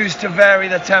choose to vary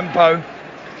the tempo.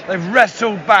 They've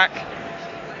wrestled back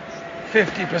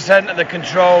 50% of the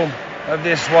control of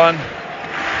this one.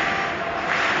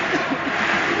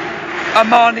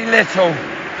 Amani Little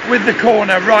with the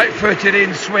corner, right-footed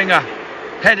in swinger,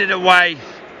 headed away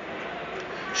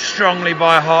strongly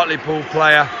by a Hartlepool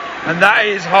player, and that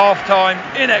is half-time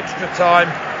in extra time,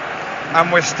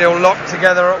 and we're still locked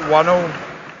together at 1-1.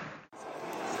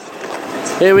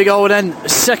 Here we go then,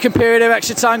 second period of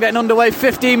extra time getting underway,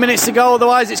 15 minutes to go,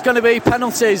 otherwise it's going to be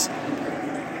penalties.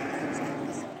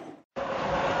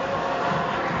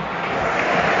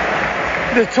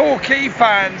 The Torquay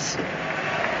fans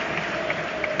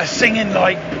are singing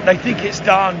like they think it's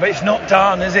done, but it's not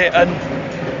done, is it? And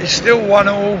it's still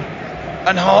 1-1,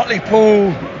 and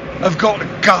Hartlepool have got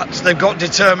guts, they've got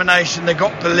determination, they've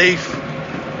got belief,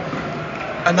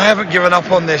 and they haven't given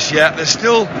up on this yet. There's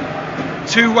still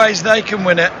two ways they can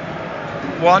win it.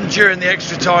 One during the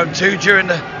extra time, two during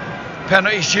the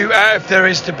penalty shootout if there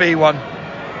is to be one.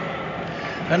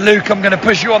 And Luke, I'm going to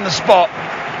push you on the spot.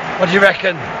 What do you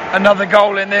reckon? Another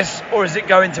goal in this, or is it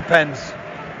going to pens?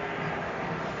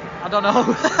 I don't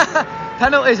know.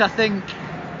 Penalties, I think.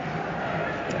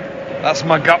 That's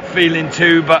my gut feeling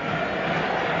too, but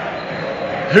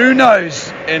who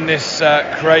knows in this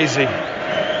crazy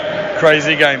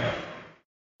game.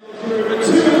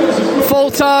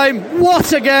 Full time,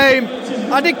 what a game.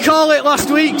 I did call it last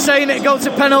week saying it'd go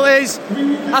to penalties.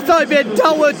 I thought it'd be a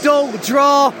dull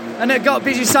draw and it got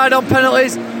busy side on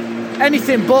penalties.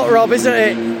 Anything but, Rob, isn't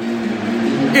it?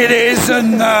 It is,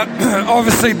 and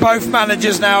obviously both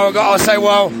managers now have got to say,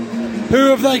 well, who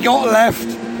have they got left?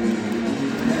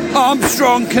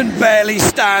 Armstrong can barely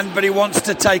stand, but he wants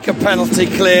to take a penalty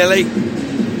clearly.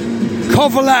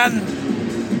 Covolan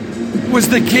was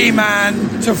the key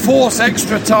man to force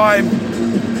extra time,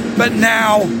 but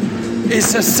now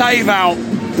it's a save out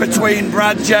between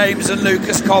Brad James and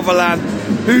Lucas Covolan.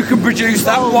 Who can produce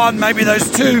that one, maybe those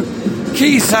two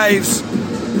key saves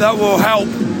that will help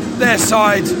their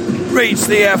side reach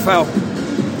the EFL.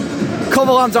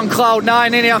 Covolan's on cloud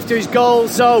 9 in after his goal,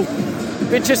 so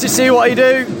interested to see what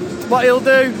he'll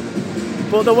do.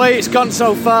 But the way it's gone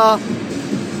so far,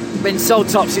 been so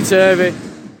topsy-turvy.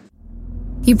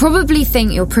 You probably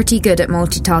think you're pretty good at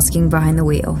multitasking behind the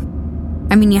wheel.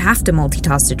 I mean, you have to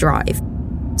multitask to drive.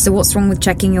 So what's wrong with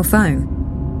checking your phone?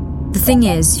 The thing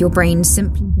is, your brain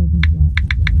simply doesn't work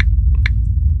that way.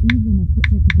 Even a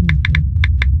quick look at a message,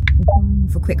 or firing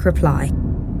off a quick reply,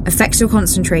 affects your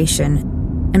concentration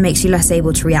and makes you less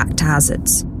able to react to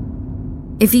hazards.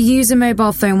 If you use a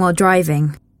mobile phone while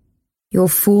driving, you're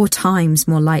 4 times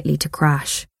more likely to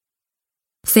crash.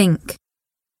 Think.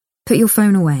 Put your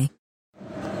phone away.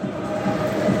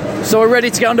 So we're ready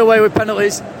to get underway with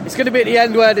penalties. It's going to be at the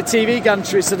end where the TV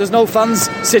gantry is, so there's no fans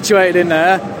situated in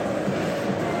there.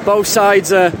 Both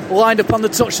sides are lined up on the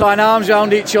touchline, arms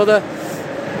around each other.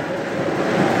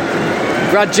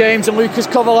 Brad James and Lucas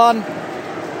Covolan.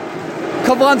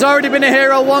 Covolan's already been a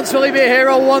hero once, will he be a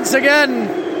hero once again?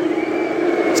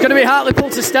 It's going to be Hartlepool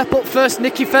to step up first,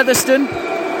 Nicky Featherstone.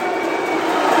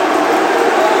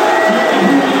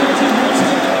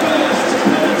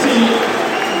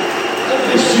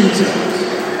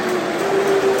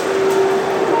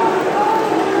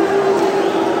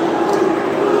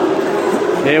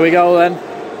 Here we go then.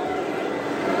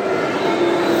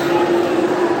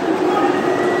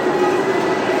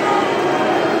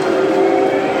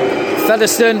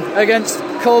 Featherstone against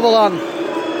Covolan.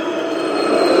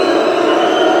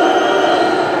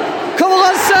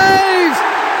 Covolan saves!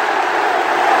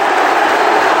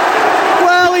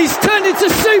 Well, he's turned into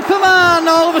Superman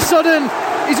all of a sudden.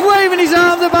 He's waving his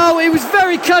arms about. He was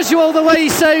very casual the way he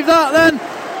saved that then.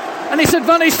 And it's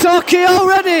advantage Torquay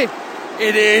already.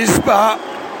 It is, but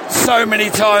so many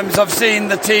times I've seen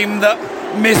the team that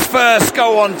miss first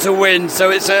go on to win, so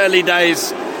it's early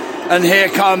days. And here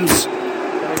comes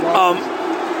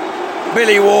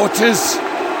Billy Waters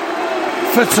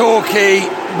for Torquay.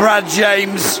 Brad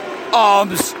James,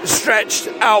 arms stretched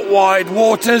out wide.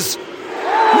 Waters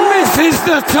misses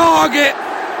the target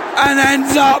and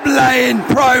ends up laying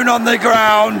prone on the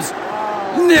ground.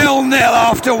 0-0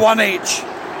 after one each.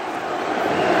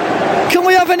 Can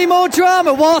we have any more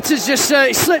drama? Waters just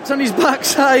he slipped on his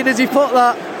backside as he put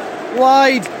that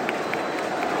wide.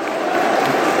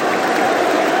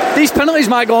 These penalties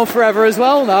might go on forever as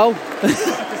well now.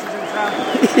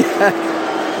 Yeah.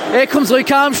 Here comes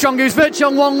Luke Armstrong, who's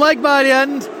virtually on one leg by the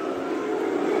end.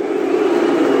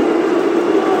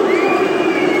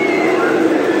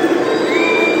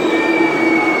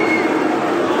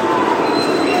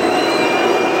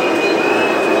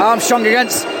 Armstrong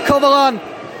against Covolan.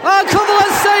 Oh,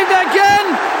 Covolan saved it again!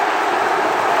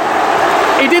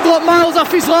 He did look miles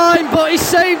off his line, but he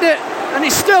saved it, and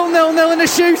it's still 0-0 in a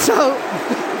shootout.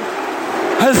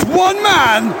 Has one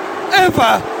man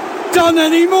ever done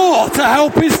any more to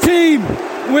help his team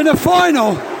win a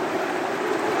final? 2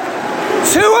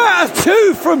 out of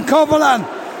 2 from Covolan.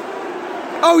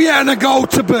 Oh yeah, and a goal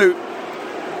to boot.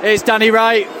 Here's Danny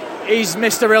Wright. He's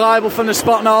Mr. Reliable from the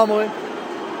spot normally.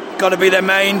 Got to be the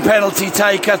main penalty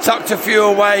taker. Tucked a few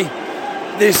away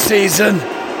this season.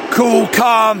 Cool,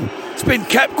 calm. It's been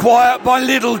kept quiet by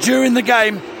Liddell during the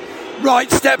game.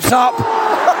 Wright steps up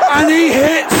and he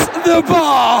hits the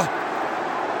bar.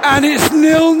 And it's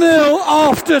 0-0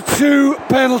 after 2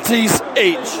 penalties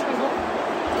each.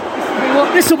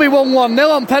 This will be 1-0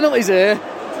 on penalties here.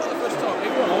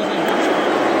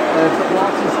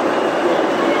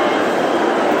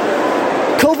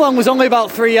 Covolan was only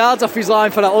about 3 yards off his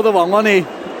line for that other one, wasn't he?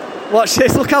 Watch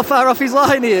this, look how far off his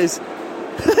line he is.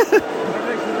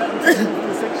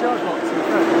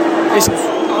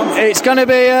 It's going to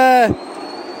be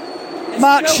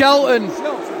Mark Shelton.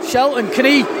 Shelton, can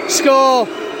he score?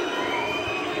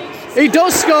 He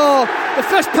does score. The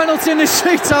first penalty in the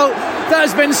shootout that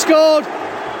has been scored.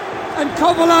 And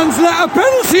Covolan's let a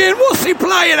penalty in. What's he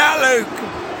playing at, Luke?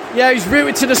 Yeah, he's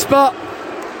rooted to the spot.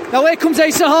 Now here comes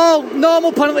Asa Hall.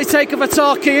 Normal penalty taker for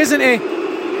Torquay, isn't he?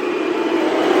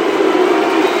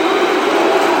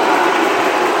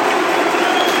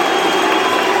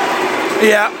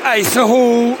 Yeah, Asa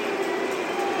Hall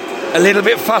a little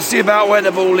bit fussy about where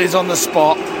the ball is on the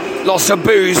spot. Lots of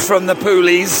boos from the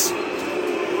Poolies.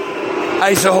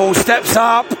 Asa Hall steps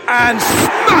up and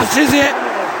smashes it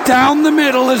down the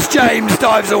middle as James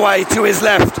dives away to his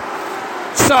left.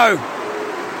 So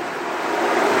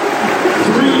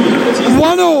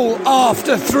 1-1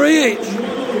 after 3 each.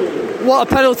 What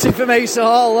a penalty for Mesa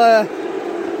Hall there.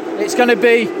 It's going to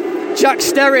be Jack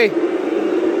Sterry.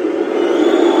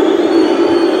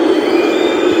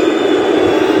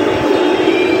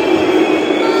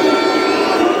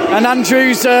 And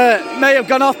Andrews may have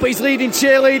gone off, but he's leading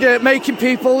cheerleader, making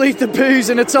people leave the booze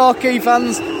and the Torquay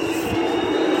fans.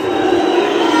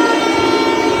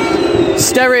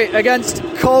 Sterry against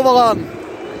Kovalan.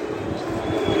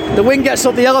 The wing gets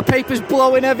up, the yellow paper's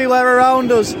blowing everywhere around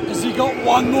us. Has he got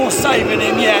one more save in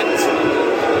him yet?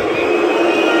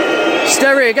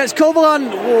 Sterry against Kovalan.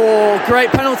 Oh, great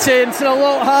penalty into the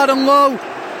low, hard and low.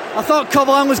 I thought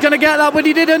Kovalan was going to get that, but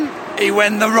he didn't. He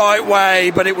went the right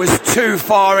way, but it was too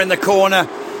far in the corner.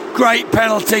 Great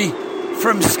penalty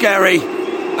from Skerry.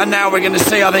 And now we're going to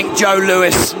see, I think, Joe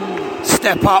Lewis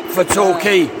step up for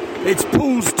Torquay. It's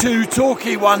Pools 2,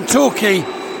 Torquay 1. Torquay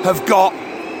have got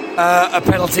a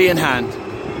penalty in hand.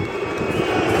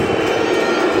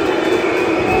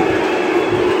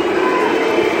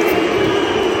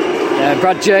 Yeah,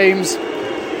 Brad James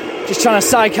just trying to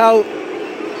psych out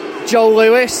Joe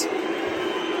Lewis.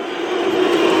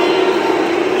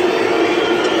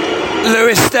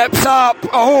 Lewis steps up.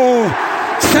 Oh,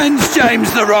 sends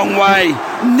James the wrong way.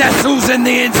 Nestles in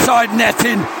the inside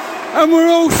netting. And we're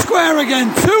all square again.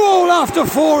 2-2 after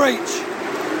 4 each.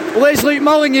 Well, there's Luke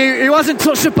Molyneux, who hasn't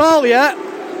touched the ball yet.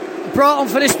 Brought on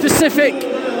for this specific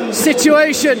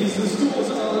situation.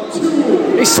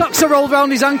 His socks are rolled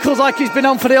around his ankles like he's been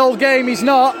on for the whole game. He's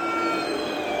not.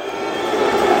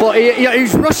 But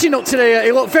he's rushing up to the...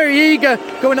 He looked very eager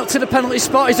going up to the penalty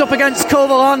spot. He's up against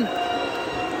Kovalan.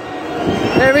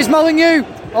 There is Molyneux.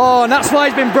 Oh, and that's why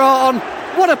he's been brought on.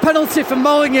 What a penalty for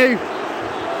Molyneux.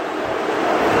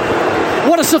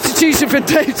 What a substitution for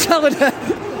Dave Challoner.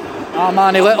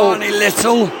 Armani Little. Armani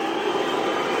Little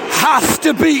has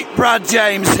to beat Brad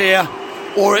James here,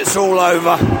 or it's all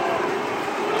over.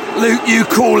 Luke, you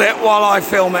call it while I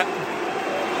film it.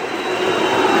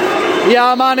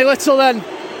 Yeah, Armani Little then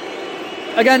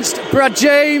against Brad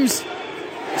James.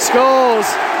 Scores.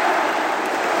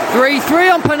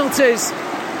 3-3 on penalties.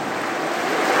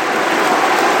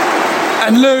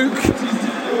 And Luke,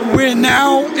 we're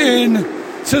now in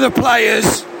to the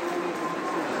players.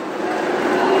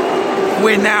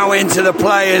 We're now into the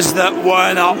players that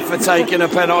weren't up for taking a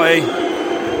penalty.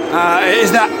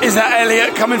 Is that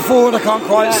Elliott coming forward? I can't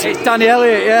quite see. It's Danny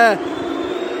Elliott, yeah.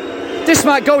 This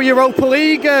might go Europa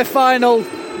League final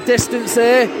distance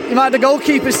here. You might have the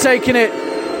goalkeepers taking it.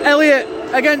 Elliott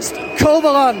against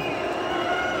Kovalan.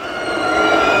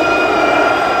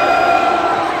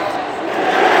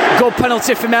 Good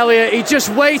penalty from Elliott. He just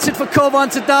waited for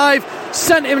Kovalan to dive,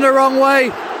 sent him the wrong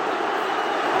way.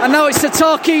 And now it's the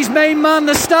Torquay's main man,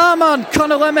 the star man,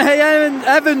 Conor Lemahay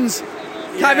Evans.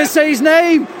 Can't even say his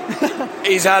name.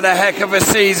 He's had a heck of a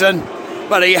season,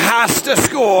 but he has to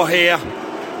score here.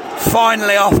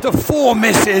 Finally, after 4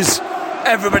 misses,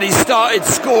 everybody started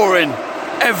scoring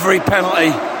every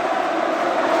penalty.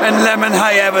 And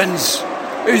Lemahay Evans,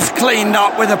 who's cleaned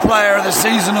up with the Player of the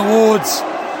Season awards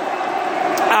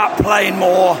at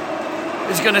Plainmoor,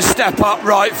 is going to step up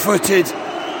right-footed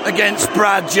against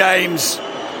Brad James.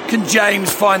 Can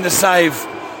James find the save?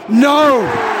 No!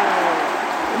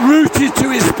 Rooted to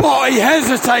his spot, he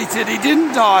hesitated, he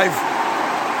didn't dive.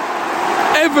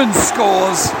 Evans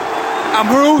scores, and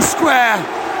we're all square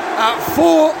at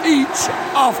 4 each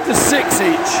after 6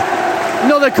 each.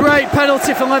 Another great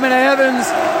penalty from Lemahay Evans.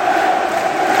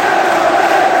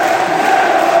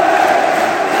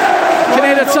 Can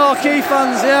hear the Torquay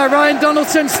fans. Yeah, Ryan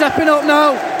Donaldson stepping up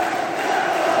now.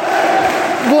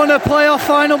 Won a playoff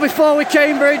final before with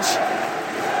Cambridge.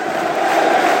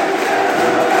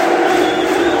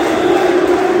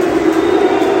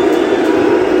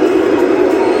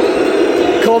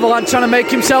 Kovalan trying to make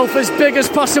himself as big as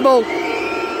possible.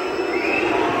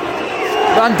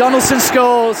 Van Donaldson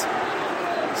scores.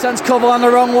 Sends Kovalan the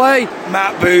wrong way.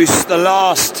 Matt Boos,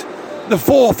 the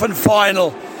fourth and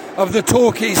final of the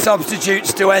Torquay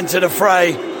substitutes to enter the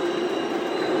fray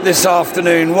this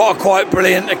afternoon. What a quite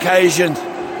brilliant occasion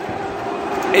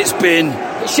it's been.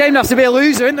 It's a shame to have to be a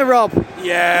loser, isn't it, Rob?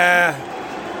 Yeah.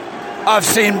 I've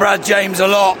seen Brad James a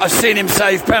lot. I've seen him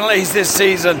save penalties this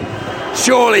season.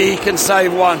 Surely he can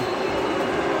save one.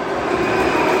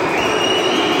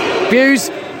 Hughes.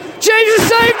 James has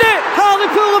saved it!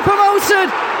 Hartlepool are promoted.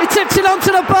 He tips it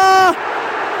onto the bar.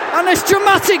 And this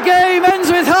dramatic game ends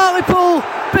with Hartlepool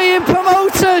being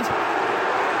promoted.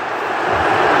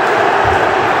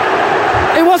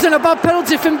 It wasn't a bad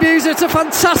penalty from Hughes. It's a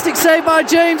fantastic save by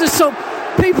James. There's some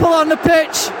people on the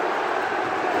pitch.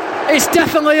 It's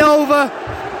definitely over.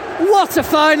 What a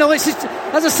final. It's just,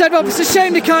 as I said, Rob, it's a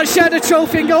shame they can't share the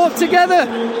trophy and go up together.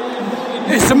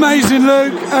 It's amazing,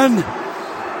 Luke, and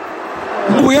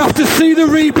we have to see the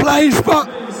replays, but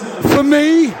for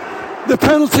me, the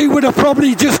penalty would have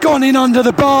probably just gone in under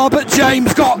the bar, but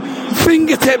James got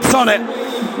fingertips on it.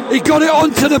 He got it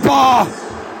onto the bar,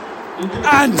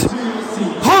 and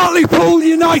Hartlepool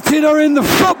United are in the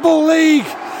Football League.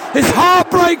 It's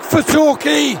heartbreak for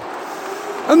Torquay,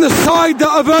 and the side that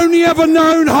have only ever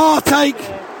known heartache.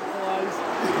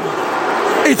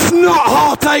 It's not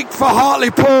heartache for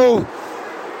Hartlepool.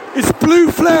 It's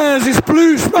blue flares, it's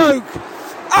blue smoke.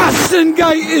 Ashton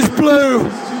Gate is blue.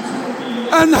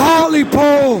 And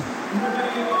Hartlepool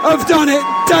have done it.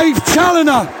 Dave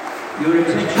Challoner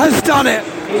has done it.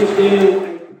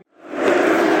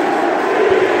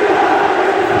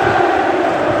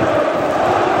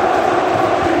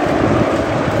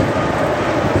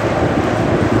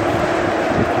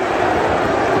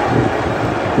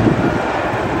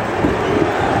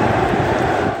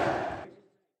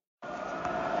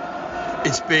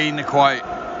 It's been a quite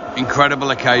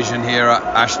incredible occasion here at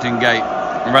Ashton Gate.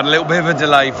 We've had a little bit of a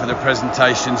delay for the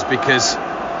presentations because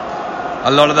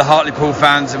a lot of the Hartlepool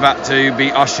fans have had to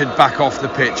be ushered back off the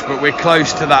pitch, but we're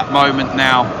close to that moment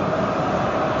now.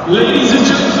 Ladies and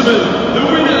gentlemen, the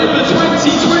winner of the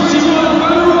 2021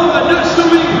 Valorama National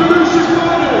League Promotion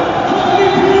Final,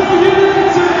 Hartlepool United!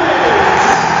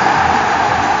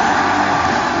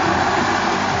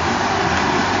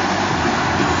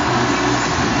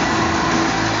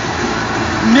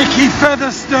 Nicky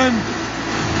Featherstone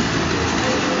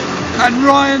and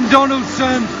Ryan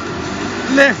Donaldson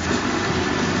lift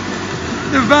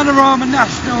the Vanarama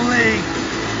National League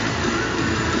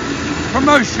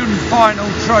Promotion Final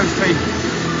trophy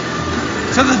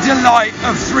to the delight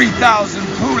of 3,000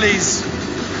 poolies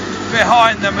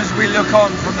behind them as we look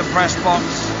on from the press box.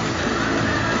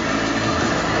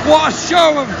 What a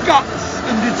show of guts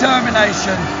and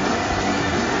determination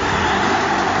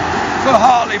for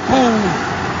Hartlepool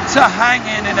to hang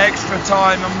in extra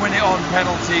time and win it on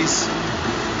penalties.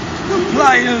 The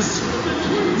players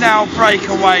now break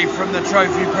away from the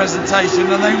trophy presentation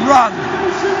and they run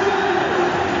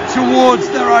towards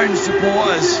their own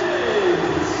supporters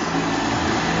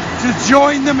to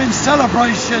join them in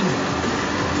celebration.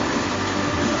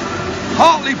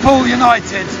 Hartlepool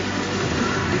United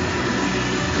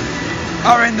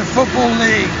are in the Football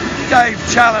League. Dave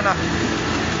Challoner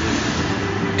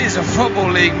is a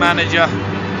Football League manager.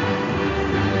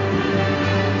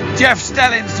 Jeff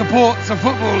Stelling supports a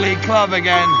Football League club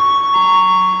again.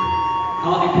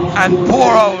 And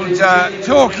poor old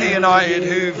Torquay United,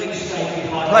 who've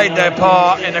played their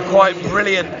part in a quite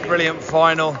brilliant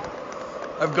final,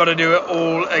 have got to do it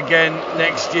all again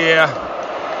next year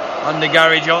under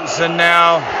Gary Johnson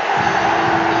now.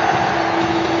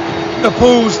 The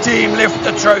Pools team lift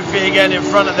the trophy again in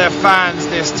front of their fans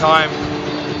this time,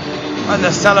 and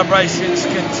the celebrations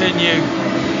continue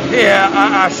here at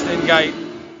Ashton Gate.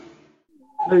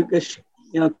 Lucas,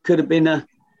 could have been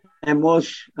and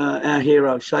was our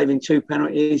hero, saving 2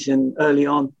 penalties and early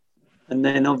on, and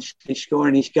then obviously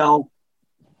scoring his goal.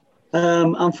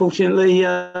 Unfortunately,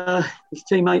 his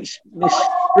teammates missed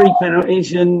 3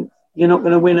 penalties, and you're not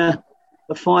going to win a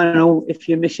final if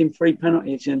you're missing 3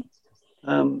 penalties. And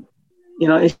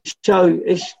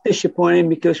it's disappointing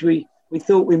because we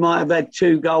thought we might have had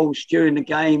 2 goals during the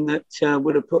game that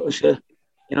would have put us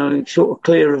sort of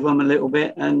clear of them a little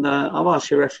bit. And I've asked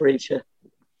the referee to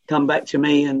come back to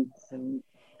me and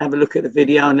have a look at the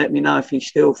video and let me know if he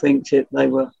still thinks that they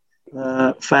were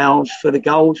fouls for the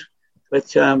goals.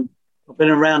 But I've been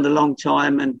around a long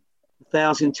time, and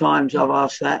 1,000 times I've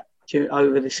asked that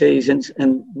over the seasons,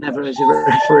 and never has a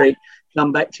referee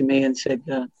come back to me and said,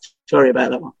 sorry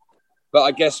about that one. But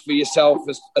I guess for yourself,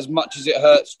 as much as it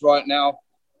hurts right now,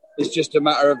 it's just a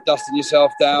matter of dusting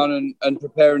yourself down and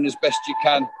preparing as best you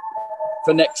can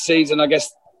for next season. I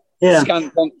guess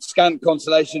scant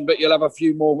consolation, but you'll have a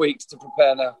few more weeks to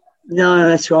prepare now. No,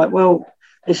 that's right. Well,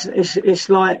 it's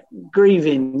like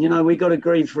grieving. We got to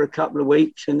grieve for a couple of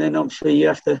weeks, and then obviously you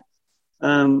have to.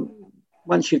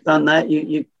 Once you've done that,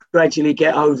 you gradually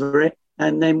get over it,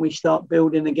 and then we start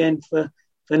building again for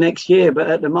next year. But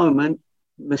at the moment,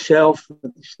 myself,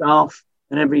 the staff,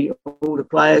 and all the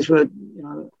players were,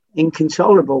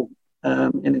 inconsolable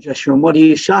in the dressing room. What do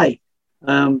you say?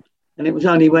 And it was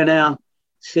only when our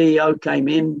CEO came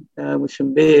in with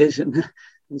some beers and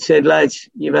said, lads,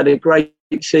 you've had a great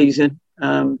season.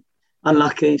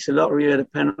 Unlucky, it's a lottery of the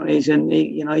penalties, and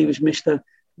he was Mr.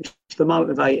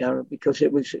 Motivator, because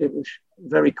it was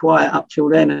very quiet up till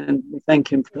then, and we thank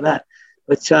him for that.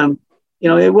 But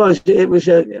it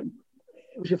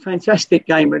was a fantastic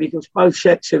game, really, because both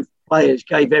sets of players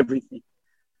gave everything.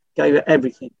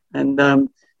 And,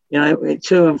 it went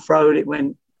to and fro. It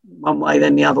went one way,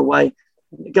 then the other way.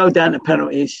 Go down to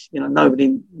penalties,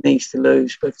 nobody needs to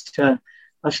lose. But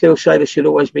I still say there should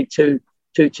always be two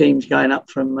teams going up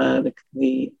from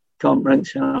the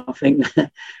conference. And I think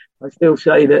I still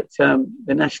say that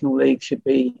the National League should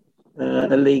be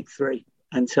a League 3.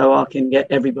 And so I can get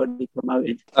everybody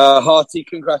promoted. Hearty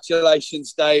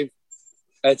congratulations, Dave.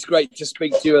 It's great to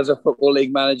speak to you as a Football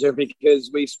League manager, because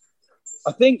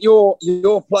I think your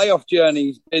playoff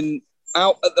journey's been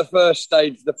out at the first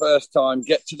stage the first time,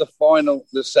 get to the final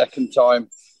the second time,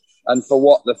 and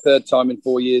for the third time in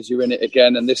 4 years you're in it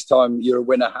again, and this time you're a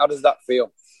winner. How does that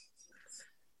feel?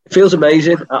 It feels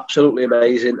amazing, absolutely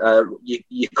amazing.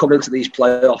 You come into these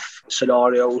playoff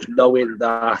scenarios knowing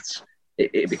that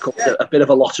it becomes a bit of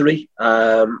a lottery,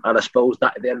 and I suppose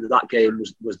that at the end of that game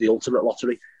was the ultimate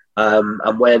lottery.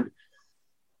 And when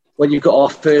you've got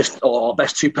our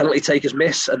best 2 penalty takers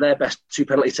miss and their best 2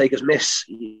 penalty takers miss,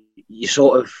 you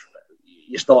start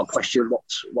questioning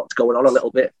what's going on a little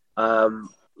bit.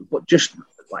 But just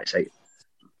like I say,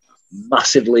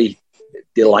 massively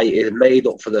delighted, made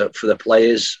up for the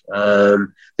players.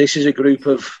 This is a group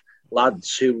of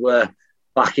lads who were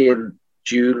back in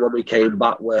June when we came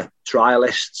back, were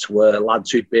trialists, were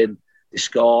lads who'd been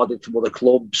discarded from other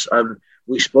clubs, and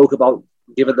we spoke about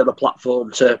giving them a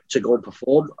platform to go and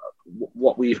perform.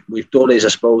 What we've done is, I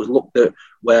suppose, looked at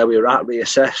where we were at,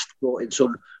 reassessed, brought in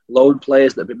some loan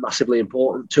players that have been massively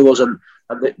important to us, and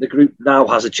the group now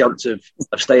has a chance of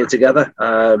staying together,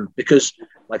 because,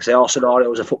 like I say, our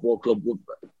scenario as a football club,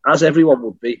 as everyone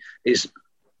would be, is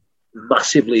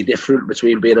massively different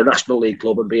between being a National League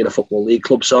club and being a Football League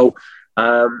club. So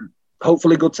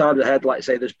hopefully good times ahead. Like I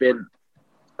say, there's been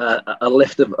a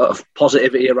lift of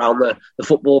positivity around the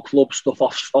football club. Stuff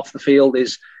off the field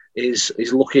is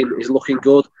looking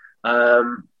good.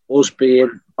 Us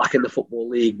being back in the Football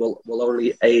League will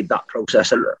only aid that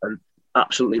process, and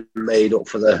absolutely made up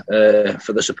for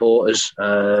the supporters.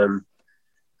 I'm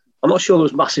not sure there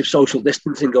was massive social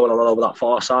distancing going on over that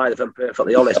far side, if I'm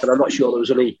perfectly honest, and I'm not sure there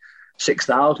was only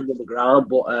 6,000 on the ground,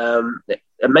 but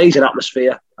amazing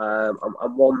atmosphere,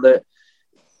 and one that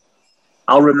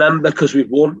I'll remember because we've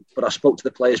won. But I spoke to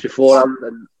the players beforehand,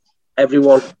 and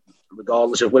everyone,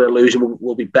 regardless of win or losing,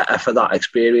 will be better for that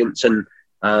experience. And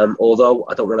although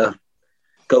I don't want to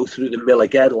go through the mill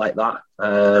again like that,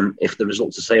 if the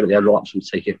result's the same at the end, I'll absolutely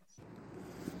take it.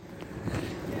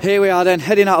 Here we are then,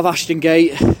 heading out of Ashton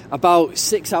Gate, about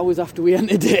 6 hours after we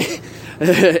entered it.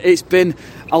 It's been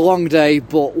a long day,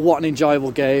 but what an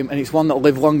enjoyable game, and it's one that will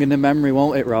live long in the memory,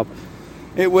 won't it, Rob?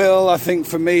 It will. I think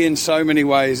for me, in so many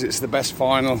ways, it's the best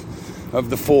final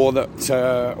of the 4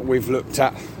 that we've looked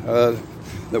at,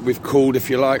 that we've called,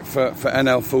 if you like, for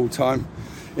NL full-time.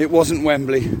 It wasn't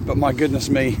Wembley, but my goodness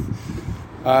me,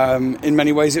 in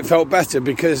many ways it felt better,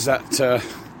 because that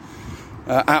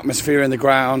atmosphere in the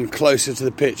ground, closer to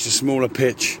the pitch, a smaller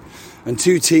pitch, and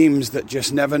 2 teams that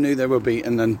just never knew they were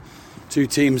beaten, and 2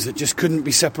 teams that just couldn't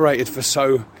be separated for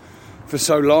so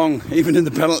long. Even in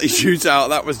the penalty shootout,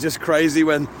 that was just crazy,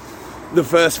 when the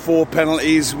first 4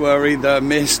 penalties were either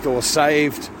missed or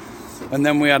saved, and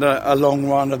then we had a long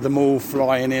run of them all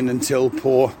flying in until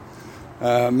poor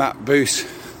Matt Boos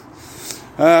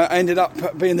ended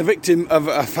up being the victim of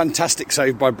a fantastic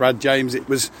save by Brad James. It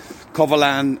was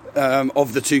Kovalan,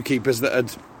 of the 2 keepers that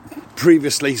had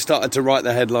previously started to write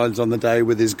the headlines on the day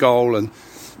with his goal and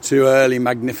 2 early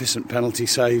magnificent penalty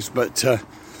saves. But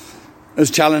as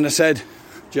Challoner said,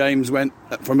 James went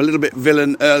from a little bit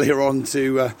villain earlier on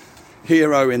to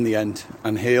hero in the end,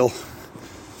 and he'll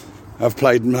have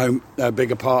played no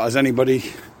bigger part as anybody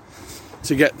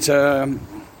to get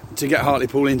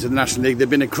Hartlepool into the National League. They've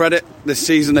been a credit this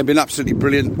season. They've been absolutely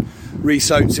brilliant. Rhys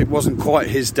Oates, it wasn't quite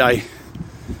his day,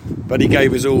 but he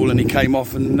gave his all, and he came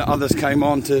off, and others came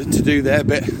on to do their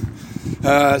bit.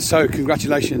 So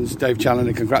congratulations Dave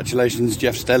Challoner, congratulations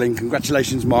Jeff Stelling,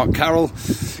 congratulations Mark Carroll,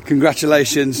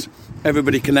 congratulations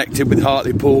everybody connected with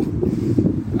Hartlepool,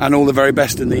 and all the very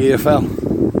best in the EFL.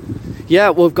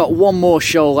 Yeah, we've got one more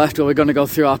show left where we're going to go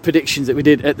through our predictions that we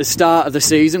did at the start of the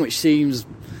season, which seems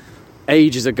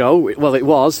ages ago. Well, it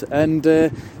was. And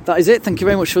that is it. Thank you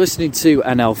very much for listening to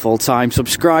NL Full Time.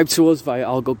 Subscribe to us via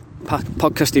all good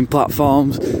podcasting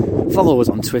platforms. Follow us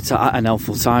on Twitter at NL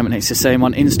Full Time, and it's the same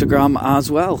on Instagram as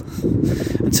well.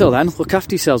 Until then, look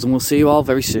after yourselves, and we'll see you all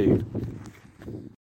very soon.